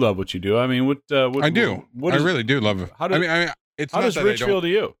weekends because you love what you do. I mean, I do. I really do love it. How does Rich feel to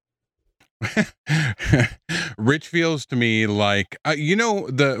you? Rich feels to me like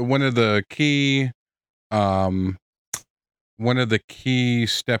one of the key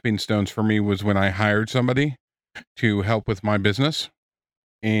stepping stones for me was when I hired somebody to help with my business,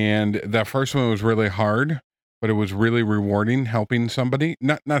 and that first one was really hard. But it was really rewarding helping somebody,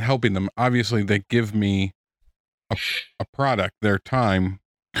 not helping them. Obviously, they give me a product, their time,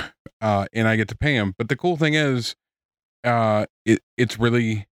 and I get to pay them. But the cool thing is, it's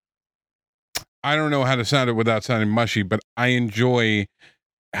really, I don't know how to sound it without sounding mushy, but I enjoy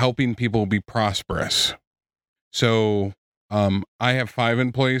helping people be prosperous. So I have 5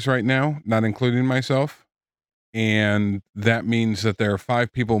 employees right now, not including myself. And that means that there are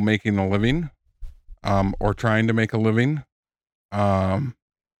 5 people making a living. Or trying to make a living. And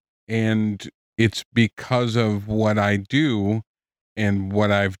it's because of what I do and what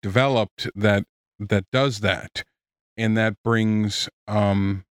I've developed that does that. And that brings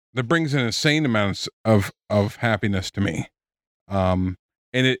an insane amount of happiness to me. And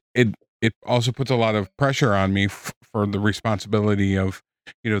it also puts a lot of pressure on me for the responsibility of,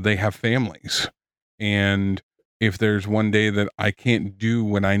 they have families, and if there's one day that I can't do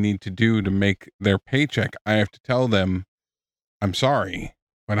what I need to do to make their paycheck, I have to tell them, I'm sorry,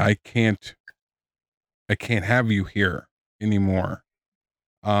 but I can't have you here anymore.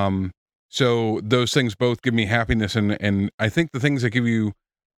 So those things both give me happiness. And I think the things that give you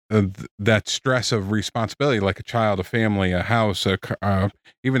that stress of responsibility, like a child, a family, a house,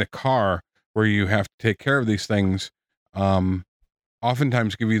 even a car, where you have to take care of these things,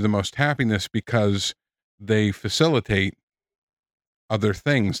 oftentimes give you the most happiness because they facilitate other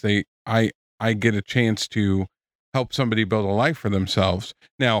things. I get a chance to help somebody build a life for themselves.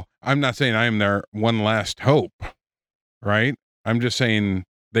 Now, I'm not saying I am their one last hope, right? I'm just saying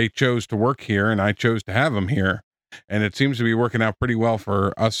they chose to work here and I chose to have them here. And it seems to be working out pretty well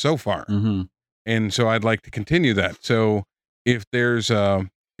for us so far. Mm-hmm. And so I'd like to continue that. So if there's a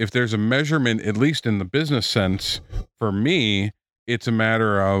measurement, at least in the business sense, for me, it's a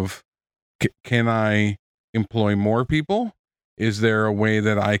matter of, can I employ more people? Is there a way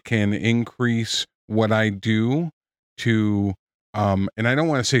that I can increase what I do to, and I don't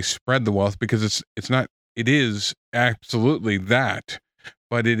want to say spread the wealth, because it's not, it is absolutely that,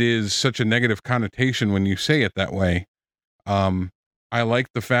 but it is such a negative connotation when you say it that way. I like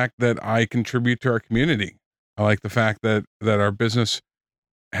the fact that I contribute to our community. I like the fact that our business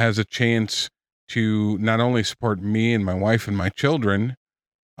has a chance to not only support me and my wife and my children,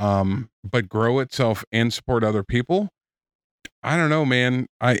 but grow itself and support other people. I don't know, man.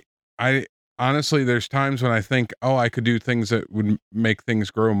 I honestly, there's times when I think, I could do things that would make things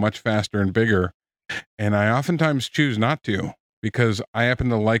grow much faster and bigger. And I oftentimes choose not to, because I happen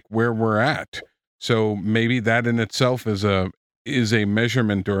to like where we're at. So maybe that in itself is a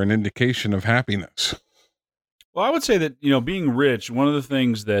measurement or an indication of happiness. Well, I would say that, being rich, one of the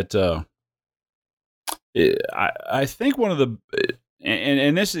things that, I think one of the,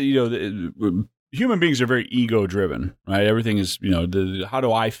 and this is, human beings are very ego driven, right? Everything is, how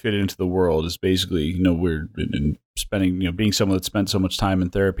do I fit into the world is basically, we're spending, being someone that spent so much time in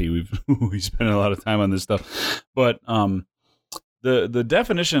therapy, we spend a lot of time on this stuff. But the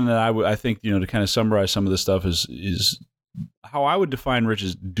definition that I think, to kind of summarize some of this stuff is how I would define rich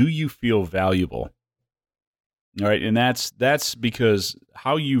is, do you feel valuable? All right. And that's because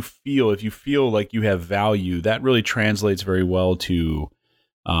how you feel, if you feel like you have value, that really translates very well to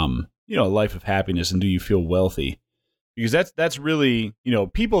a life of happiness, and do you feel wealthy? Because that's really,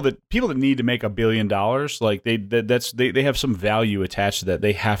 people that need to make $1 billion, like they have some value attached to that.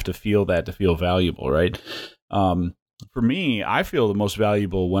 They have to feel that to feel valuable, right? For me, I feel the most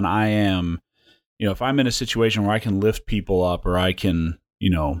valuable when I am, if I'm in a situation where I can lift people up, or I can,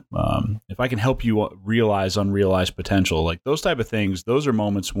 if I can help you realize unrealized potential, like those type of things, those are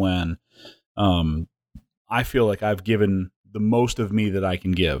moments when I feel like I've given the most of me that I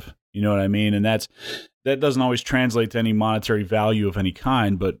can give. You know what I mean? And that doesn't always translate to any monetary value of any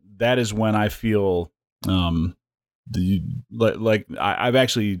kind, but that is when I feel I've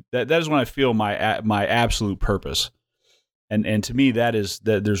actually that is when I feel my absolute purpose. And to me, that is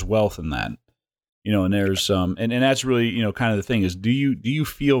that there's wealth in that, and there's and that's really, kind of the thing is, do you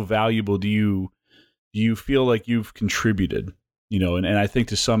feel valuable? Do you feel like you've contributed, and I think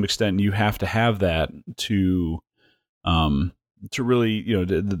to some extent you have to have that to really,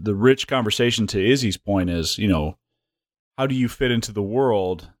 the rich conversation, to Izzy's point, is, how do you fit into the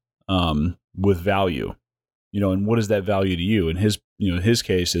world with value, and what is that value to you? In his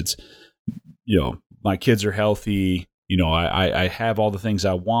case, it's, my kids are healthy, I have all the things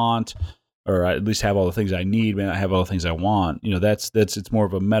I want, or I at least have all the things I need, man. I have all the things I want. It's more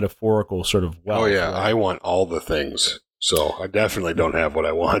of a metaphorical sort of wealth. Oh yeah, right? I want all the things. So I definitely don't have what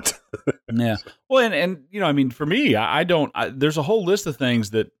I want. Yeah. Well, and for me, I don't. There's a whole list of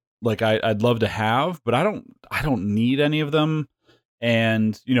things that like I'd love to have, but I don't need any of them.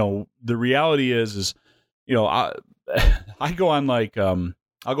 And the reality is I go on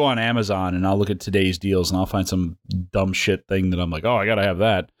I'll go on Amazon and I'll look at today's deals and I'll find some dumb shit thing that I'm like, oh, I gotta have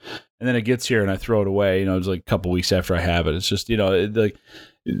that, and then it gets here and I throw it away. It's like a couple weeks after I have it. It's just like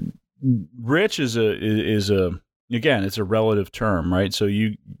rich is a again, it's a relative term, right? So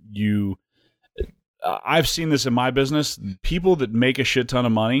I've seen this in my business. People that make a shit ton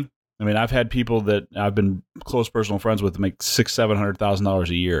of money. I mean, I've had people that I've been close personal friends with that make $600,000-$700,000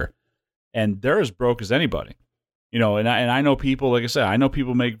 a year, and they're as broke as anybody. And I know people, like I said, I know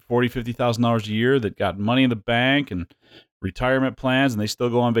people make $40,000-$50,000 a year that got money in the bank and retirement plans, and they still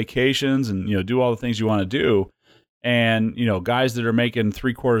go on vacations and do all the things you want to do. And guys that are making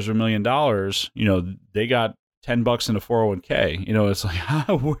 $750,000, they got $10 in a 401k. It's like,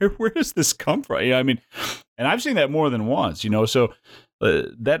 where does this come from? I mean, and I've seen that more than once. So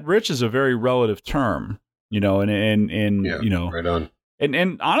that rich is a very relative term. And right on.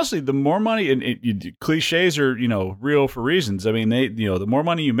 And honestly, the more money, and cliches are real for reasons. I mean, the more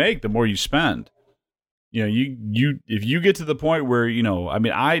money you make, the more you spend. If you get to the point where I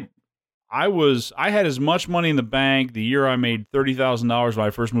mean, I had as much money in the bank the year I made $30,000 when I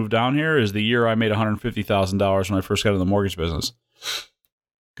first moved down here as the year I made $150,000 when I first got in the mortgage business.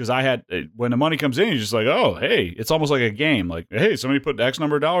 Because I had, when the money comes in, you're just like, oh, hey, it's almost like a game. Like, hey, somebody put X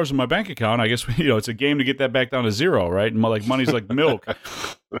number of dollars in my bank account. I guess, it's a game to get that back down to zero, right? And like money's like milk.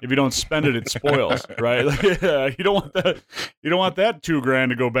 If you don't spend it, it spoils, right? Like, you don't want that. You don't want that $2,000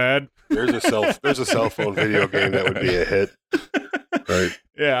 to go bad. There's a cell phone video game that would be a hit, right?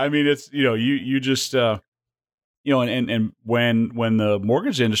 Yeah, I mean, it's you just and when the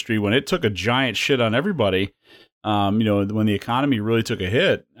mortgage industry, when it took a giant shit on everybody. When the economy really took a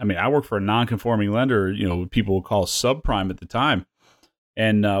hit, I mean, I worked for a non-conforming lender, people would call subprime at the time.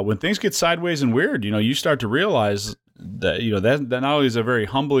 And when things get sideways and weird, you start to realize that, that not only is a very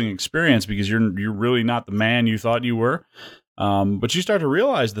humbling experience because you're really not the man you thought you were, but you start to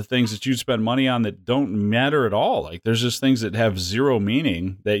realize the things that you spend money on that don't matter at all. Like there's just things that have zero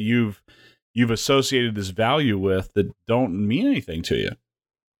meaning that you've associated this value with that don't mean anything to you.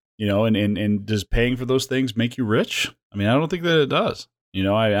 And does paying for those things make you rich? I mean, I don't think that it does.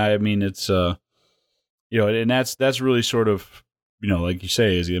 I mean, it's, and that's really sort of, like you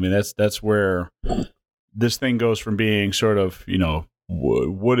say, Izzy, I mean, that's where this thing goes from being sort of,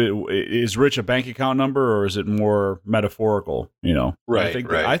 is rich a bank account number or is it more metaphorical?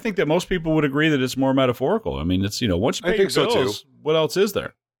 Right. I think that most people would agree that it's more metaphorical. I mean, it's, once you pay your bills, what else is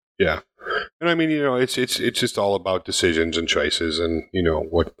there? Yeah. And I mean, it's just all about decisions and choices and,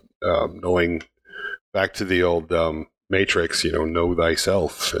 what, knowing back to the old Matrix, know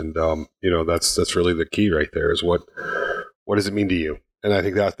thyself. And, that's really the key right there is what does it mean to you? And I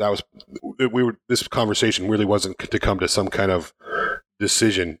think that was, this conversation really wasn't to come to some kind of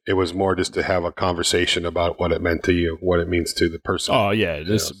decision. It was more just to have a conversation about what it meant to you, what it means to the person. Oh yeah.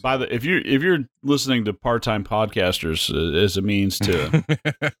 If you're listening to part-time podcasters as a means to,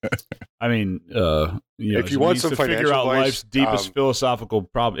 I mean, if you want some financial figure out advice, life's deepest philosophical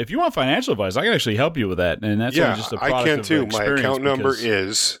problem, if you want financial advice, I can actually help you with that. And that's just a product I can of too. experience. My account number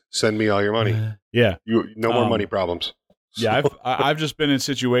is send me all your money. Yeah. No more money problems. Yeah, I've just been in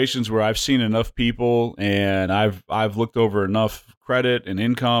situations where I've seen enough people and I've looked over enough credit and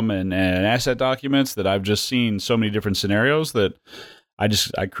income and asset documents that I've just seen so many different scenarios that I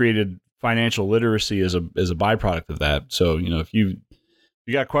created financial literacy as a byproduct of that. So, if you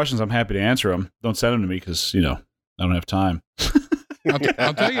got questions, I'm happy to answer them. Don't send them to me because, I don't have time.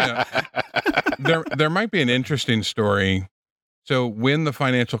 I'll tell you, there might be an interesting story. So when the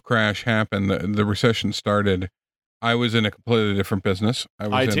financial crash happened, the recession started, I was in a completely different business. I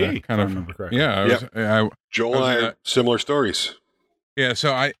was IT, in a kind if I of, remember correctly. yeah, Joel and I have similar stories. yeah.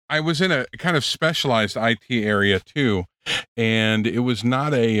 So I was in a kind of specialized IT area too. And it was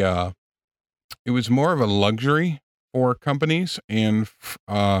not it was more of a luxury for companies. And,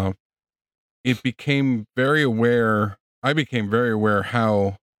 I became very aware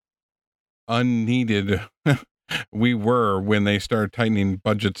how unneeded we were when they started tightening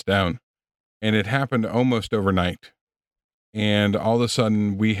budgets down. And it happened almost overnight. And all of a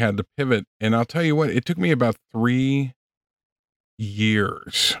sudden we had to pivot. And I'll tell you what, it took me about 3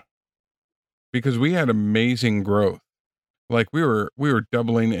 years because we had amazing growth. Like we were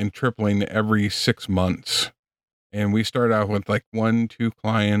doubling and tripling every 6 months. And we started out with like 1-2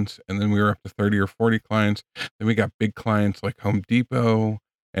 clients, and then we were up to 30 or 40 clients. Then we got big clients like Home Depot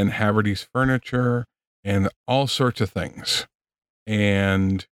and Haverty's Furniture and all sorts of things.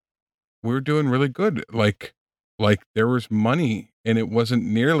 And we were doing really good. Like there was money, and it wasn't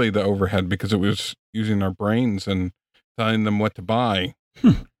nearly the overhead because it was using our brains and telling them what to buy,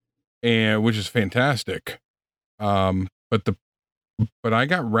 and which is fantastic. But I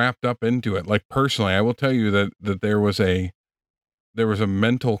got wrapped up into it. Like personally, I will tell you that there was a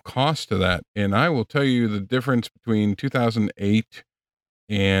mental cost to that. And I will tell you the difference between 2008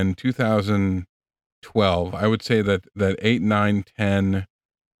 and 2012. I would say that 8, 9, 10,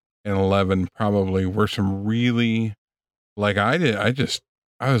 and 11 probably were some really, like I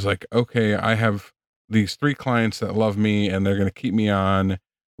was like, okay, I have these 3 clients that love me and they're going to keep me on,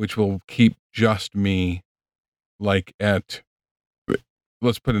 which will keep just me like at,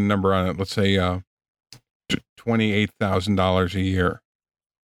 let's put a number on it. Let's say $28,000 a year,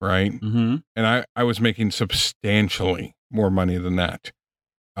 right? Mm-hmm. And I was making substantially more money than that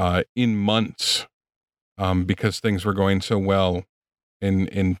in months because things were going so well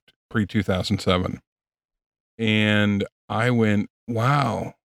in pre-2007. And I went,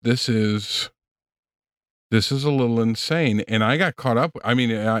 wow, this is a little insane. And I got caught up. I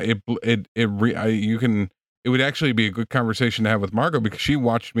mean, it would actually be a good conversation to have with Margot because she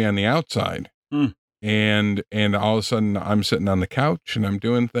watched me on the outside. And all of a sudden I'm sitting on the couch and I'm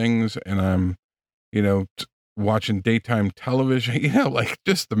doing things and I'm, watching daytime television, like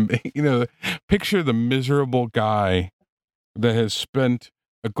just picture the miserable guy that has spent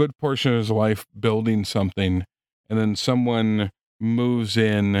a good portion of his life building something. And then someone moves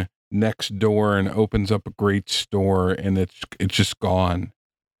in next door and opens up a great store and it's just gone.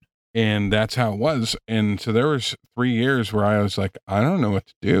 And that's how it was. And so there was 3 years where I was like, I don't know what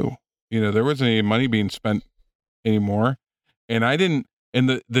to do. There wasn't any money being spent anymore. And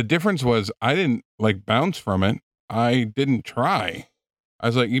the difference was I didn't like bounce from it. I didn't try. I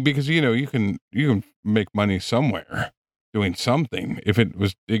was like, because, you can make money somewhere doing something if it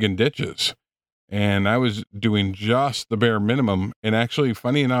was digging ditches. And I was doing just the bare minimum. And actually,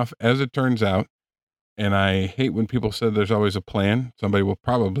 funny enough, as it turns out, and I hate when people say there's always a plan. Somebody will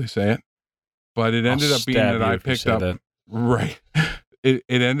probably say it, but it ended up being that I picked up that. Right. It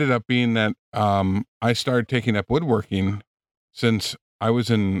ended up being that I started taking up woodworking since I was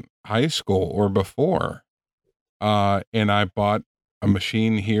in high school or before, and I bought a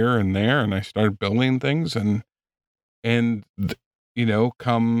machine here and there, and I started building things, and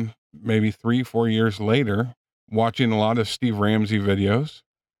come maybe 3-4 years later, watching a lot of Steve Ramsey videos.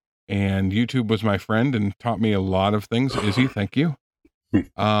 And YouTube was my friend and taught me a lot of things. Izzy, thank you. It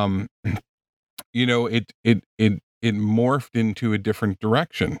morphed into a different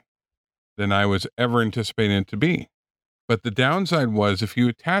direction than I was ever anticipating it to be. But the downside was if you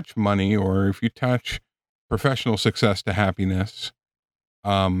attach money or if you attach professional success to happiness,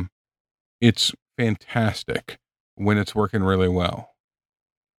 it's fantastic when it's working really well.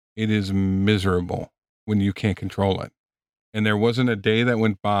 It is miserable when you can't control it. And there wasn't a day that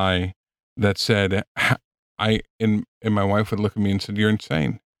went by that said, and my wife would look at me and said, "You're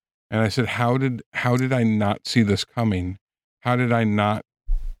insane." And I said, how did I not see this coming? How did I not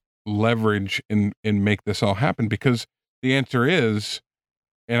leverage and make this all happen? Because the answer is,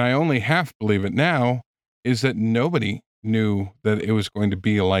 and I only half believe it now, is that nobody knew that it was going to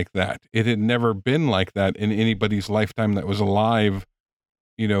be like that. It had never been like that in anybody's lifetime that was alive,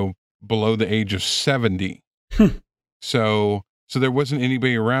 below the age of 70. So there wasn't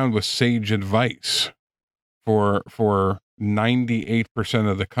anybody around with sage advice for 98%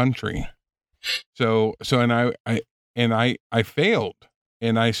 of the country. So and I failed,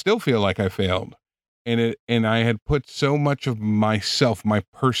 and I still feel like I failed. And I had put so much of myself, my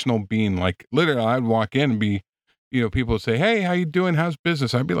personal being, like literally I'd walk in and be, people would say, "Hey, how you doing? How's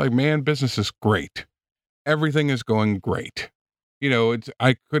business?" I'd be like, "Man, business is great. Everything is going great."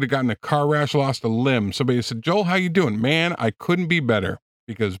 I could have gotten a car crash, lost a limb. Somebody said, "Joel, how you doing?" "Man, I couldn't be better,"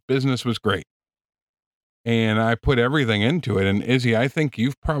 because business was great. And I put everything into it. And Izzy, I think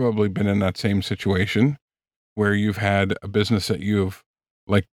you've probably been in that same situation where you've had a business that you've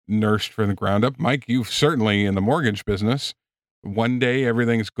like nursed from the ground up. Mike, you've certainly in the mortgage business, one day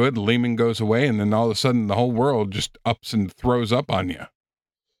everything's good, Lehman goes away, and then all of a sudden the whole world just ups and throws up on you.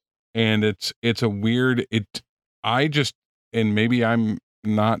 And it's a weird, and maybe I'm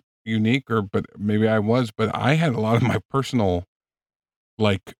not unique but maybe I was, but I had a lot of my personal,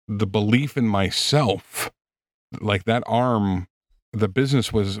 like the belief in myself, like that arm, the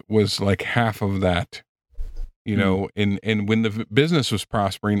business was like half of that, and when the business was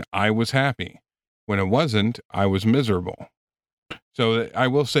prospering, I was happy. When it wasn't, I was miserable. So I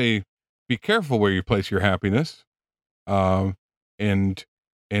will say, be careful where you place your happiness, and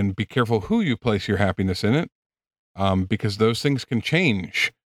be careful who you place your happiness in it, because those things can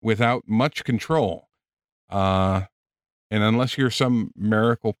change without much control. And unless you're some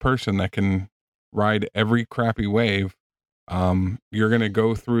miracle person that can ride every crappy wave, you're going to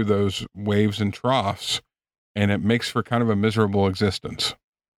go through those waves and troughs, and it makes for kind of a miserable existence.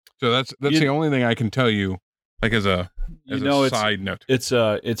 So that's the only thing I can tell you, like as a side note.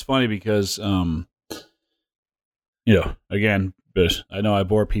 It's funny because, again, but I know I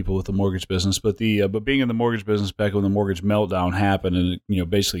bore people with the mortgage business, but but being in the mortgage business back when the mortgage meltdown happened and it,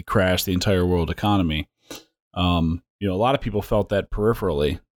 basically crashed the entire world economy. A lot of people felt that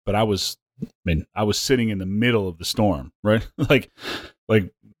peripherally, but I was sitting in the middle of the storm, right? like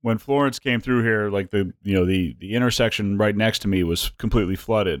when Florence came through here, like the intersection right next to me was completely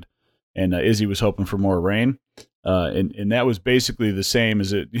flooded, and Izzy was hoping for more rain. And that was basically the same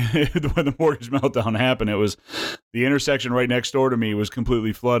as it when the mortgage meltdown happened. It was the intersection right next door to me was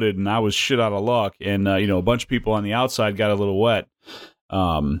completely flooded, and I was shit out of luck. And a bunch of people on the outside got a little wet,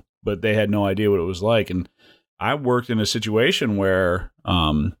 but they had no idea what it was like. And I worked in a situation where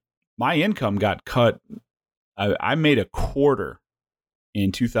my income got cut. I made a quarter in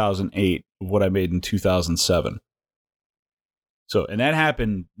 2008 of what I made in 2007. So, and that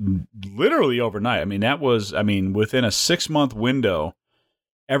happened literally overnight. Within a 6-month window,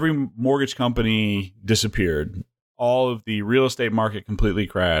 every mortgage company disappeared. All of the real estate market completely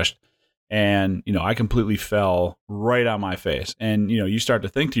crashed. And, I completely fell right on my face. And, you start to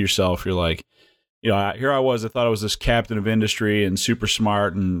think to yourself, you're like, here I was, I thought I was this captain of industry and super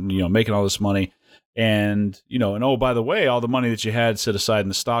smart and, making all this money. And, and oh, by the way, all the money that you had set aside in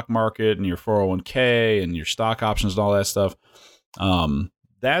the stock market and your 401k and your stock options and all that stuff,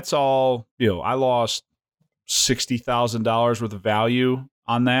 that's all, I lost $60,000 worth of value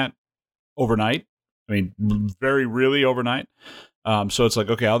on that overnight. Very really overnight. So it's like,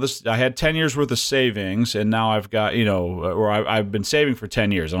 okay, I had 10 years worth of savings, and now I've got, I've been saving for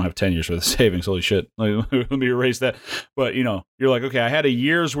 10 years. I don't have 10 years worth of savings. Holy shit. Let me erase that. But, you're like, okay, I had a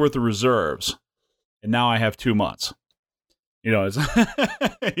year's worth of reserves, and now I have 2 months. It's,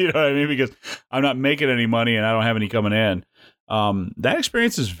 you know what I mean? Because I'm not making any money and I don't have any coming in. That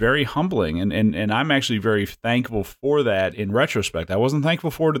experience is very humbling, and I'm actually very thankful for that in retrospect. I wasn't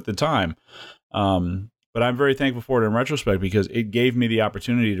thankful for it at the time, but I'm very thankful for it in retrospect because it gave me the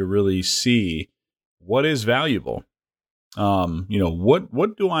opportunity to really see what is valuable.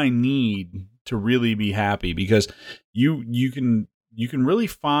 What do I need to really be happy? Because you can really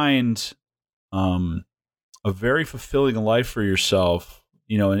find a very fulfilling life for yourself,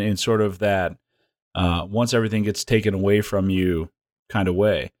 in sort of that. Once everything gets taken away from you kind of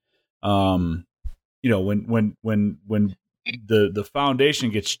way, when the foundation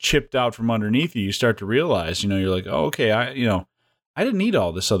gets chipped out from underneath you, you start to realize, you're like, oh, okay, I didn't need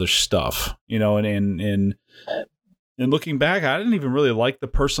all this other stuff, and looking back, I didn't even really like the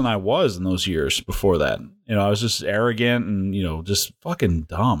person I was in those years before that. I was just arrogant and, just fucking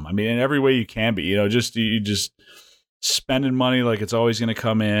dumb. In every way you can be, you just spending money like it's always going to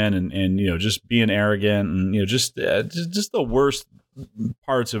come in and just being arrogant and, just the worst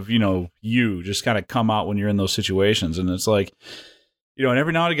parts of, you just kind of come out when you're in those situations. And it's like, and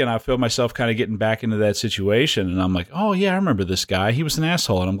every now and again, I feel myself kind of getting back into that situation and I'm like, oh yeah, I remember this guy. He was an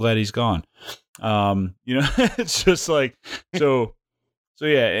asshole and I'm glad he's gone. It's just like, so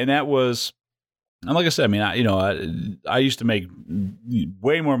yeah. And that was And like I said, I mean, I used to make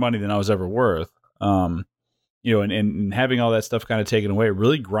way more money than I was ever worth. And having all that stuff kind of taken away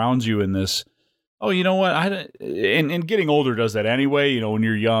really grounds you in this. Oh, you know what? And getting older does that anyway. When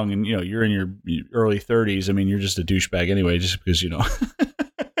you're young and you're in your early 30s. I mean, you're just a douchebag anyway, just because you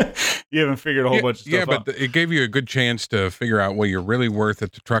haven't figured a whole bunch of stuff out. But it gave you a good chance to figure out what you're really worth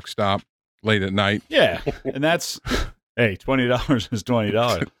at the truck stop late at night. Yeah, and that's. Hey, $20 is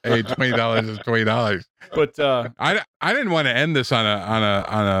 $20. Hey, $20 is $20. But I didn't want to end this on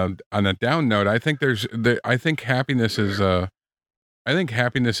a down note. I think happiness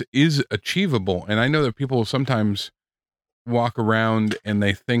is achievable, and I know that people sometimes walk around and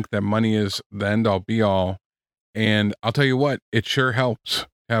they think that money is the end all be all. And I'll tell you what, it sure helps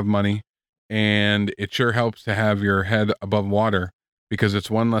to have money, and it sure helps to have your head above water, because it's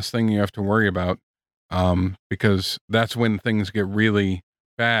one less thing you have to worry about. Because that's when things get really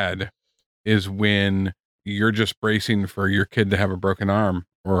bad, is when you're just bracing for your kid to have a broken arm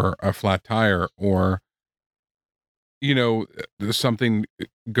or a flat tire, or, something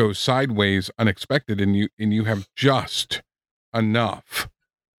goes sideways unexpected, and you have just enough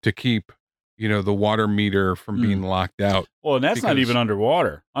to keep, the water meter from being locked out. Well, and that's not even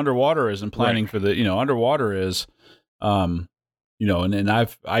underwater. Underwater isn't planning for the, underwater is, and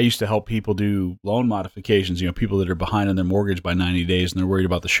I used to help people do loan modifications, people that are behind on their mortgage by 90 days and they're worried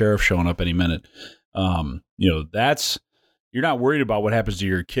about the sheriff showing up any minute. You're not worried about what happens to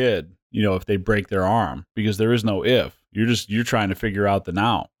your kid, if they break their arm, because there is no if. You're trying to figure out the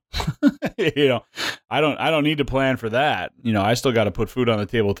now. I don't need to plan for that. I still got to put food on the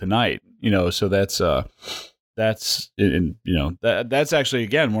table tonight, so that's actually,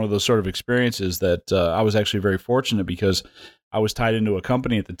 again, one of those sort of experiences that I was actually very fortunate, because I was tied into a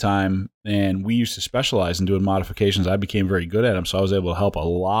company at the time, and we used to specialize in doing modifications. I became very good at them, so I was able to help a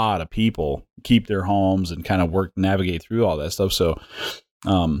lot of people keep their homes and kind of navigate through all that stuff. So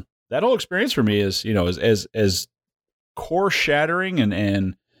that whole experience for me is, as core shattering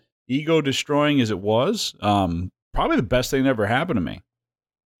and ego destroying as it was, probably the best thing that ever happened to me.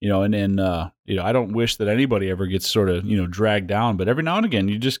 I don't wish that anybody ever gets sort of, dragged down, but every now and again,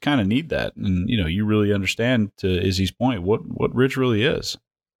 you just kind of need that. And, you really understand, to Izzy's point, what rich really is.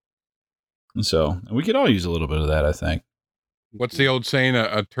 And so we could all use a little bit of that, I think. What's the old saying?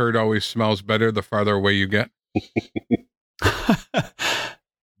 A turd always smells better the farther away you get.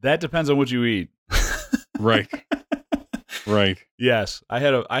 That depends on what you eat. Right. Right. Yes. I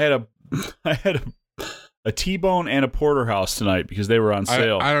had a T-bone and a porterhouse tonight because they were on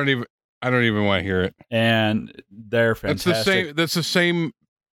sale. I don't even want to hear it. And they're fantastic. That's the same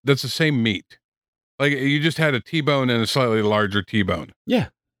meat. Like, you just had a T-bone and a slightly larger T-bone. Yeah.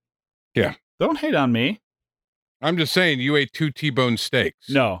 Yeah. Don't hate on me. I'm just saying, you ate 2 T-bone steaks.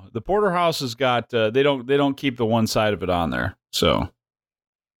 No, the porterhouse has got they don't keep the one side of it on there. So,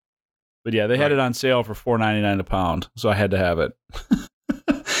 but yeah, they had it on sale for $4.99 a pound, so I had to have it.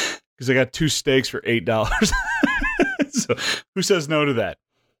 Because I got 2 steaks for $8. So who says no to that?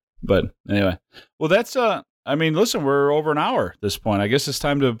 But anyway, well, that's listen, we're over an hour at this point. I guess it's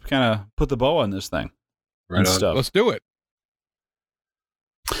time to kind of put the bow on this thing. Right on. Stuff. Let's do it.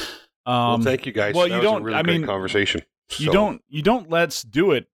 Well, thank you guys. Well, that was a really great conversation. So. You don't let's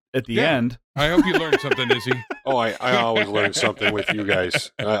do it at the end. I hope you learned something, Izzy. Oh, I always learn something with you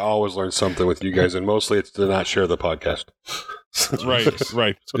guys. And mostly it's to not share the podcast. Right. It's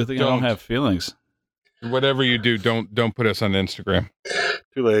a good thing I don't have feelings. Whatever you do, don't put us on Instagram.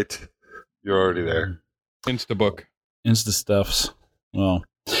 Too late. You're already there. Instabook. Insta stuffs. Well,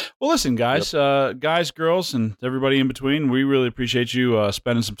 listen, guys, guys, girls, and everybody in between, we really appreciate you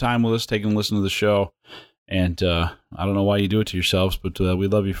spending some time with us, taking a listen to the show. And I don't know why you do it to yourselves, but we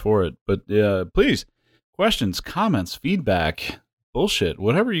love you for it. But please, questions, comments, feedback, bullshit,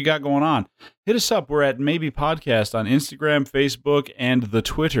 whatever you got going on, hit us up. We're at Maybe Podcast on Instagram, Facebook, and the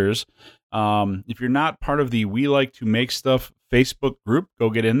Twitters. If you're not part of the We Like to Make Stuff Facebook group, go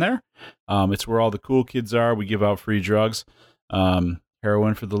get in there. It's where all the cool kids are. We give out free drugs.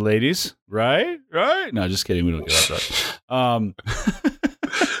 Heroin for the ladies, right? No, just kidding. We don't give out drugs.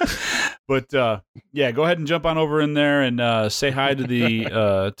 But yeah, go ahead and jump on over in there and say hi to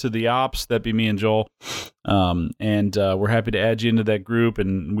the ops. That'd be me and Joel. And we're happy to add you into that group.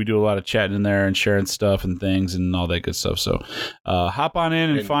 And we do a lot of chatting in there and sharing stuff and things and all that good stuff. So hop on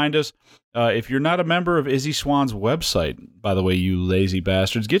in and find us. if you're not a member of Izzy Swan's website, by the way, you lazy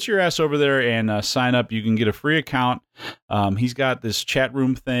bastards, get your ass over there and sign up. You can get a free account. He's got this chat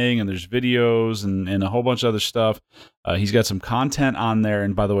room thing, and there's videos and a whole bunch of other stuff. He's got some content on there.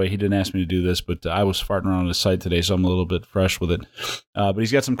 And by the way, he didn't ask me to do this, but I was farting around on his site today, so I'm a little bit fresh with it. But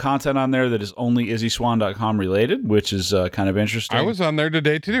he's got some content on there that is only IzzySwan.com related, which is kind of interesting. I was on there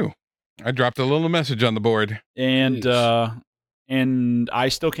today, too. I dropped a little message on the board. And I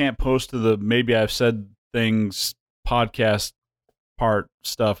still can't post to the Maybe I've Said Things podcast part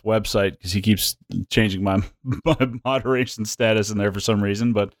stuff website because he keeps changing my moderation status in there for some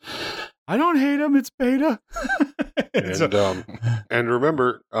reason. But I don't hate him; it's beta. And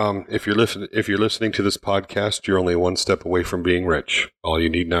remember, if you're listening to this podcast, you're only one step away from being rich. All you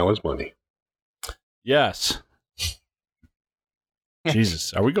need now is money. Yes.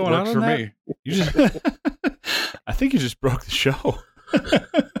 Jesus, are we going out on for that? Me. You just, I think you just broke the show.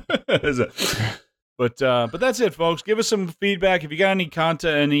 But that's it, folks. Give us some feedback if you got any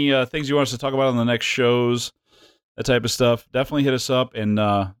content, any things you want us to talk about on the next shows, that type of stuff. Definitely hit us up. And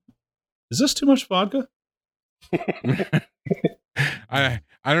is this too much vodka? I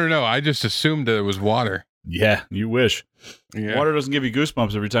don't know. I just assumed that it was water. Yeah, you wish. Yeah. Water doesn't give you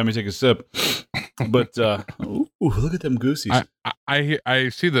goosebumps every time you take a sip. But ooh, look at them goosies. I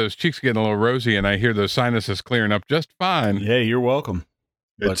see those cheeks getting a little rosy, and I hear those sinuses clearing up just fine. Hey, you're welcome.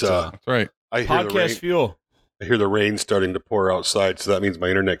 It's That's right. I hear Podcast fuel. I hear the rain starting to pour outside, so that means my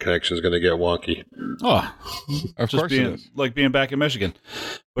internet connection is going to get wonky. Oh, Of course it is. Like being back in Michigan.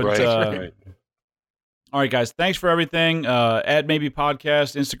 But Right. all right, guys, thanks for everything. At Maybe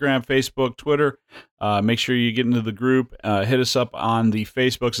Podcast, Instagram, Facebook, Twitter. Make sure you get into the group. Hit us up on the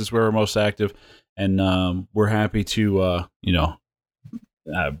Facebooks. It's where we're most active. And we're happy to,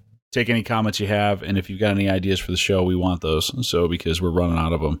 take any comments you have. And if you've got any ideas for the show, we want those. So because we're running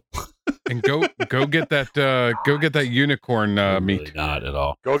out of them. And go get that unicorn meat. Really not at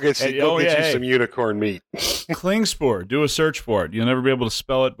all. Go get you some unicorn meat. Klingspor. Do a search for it. You'll never be able to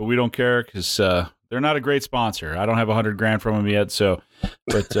spell it, but we don't care because they're not a great sponsor. I don't have $100,000 from them yet. So,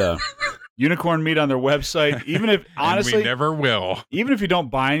 but unicorn meat on their website. Even if honestly, we never will. Even if you don't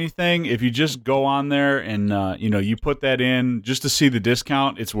buy anything, if you just go on there and you put that in just to see the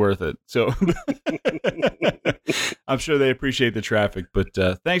discount, it's worth it. So I'm sure they appreciate the traffic. But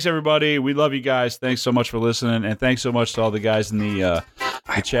thanks everybody. We love you guys. Thanks so much for listening, and thanks so much to all the guys in the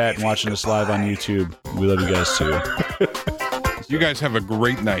chat and watching us live on YouTube. We love you guys too. You guys have a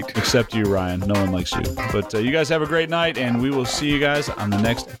great night. Except you, Ryan. No one likes you. But you guys have a great night, and we will see you guys on the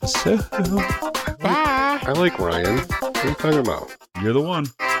next episode. Bye. I like Ryan. What are you talking about? You're the one.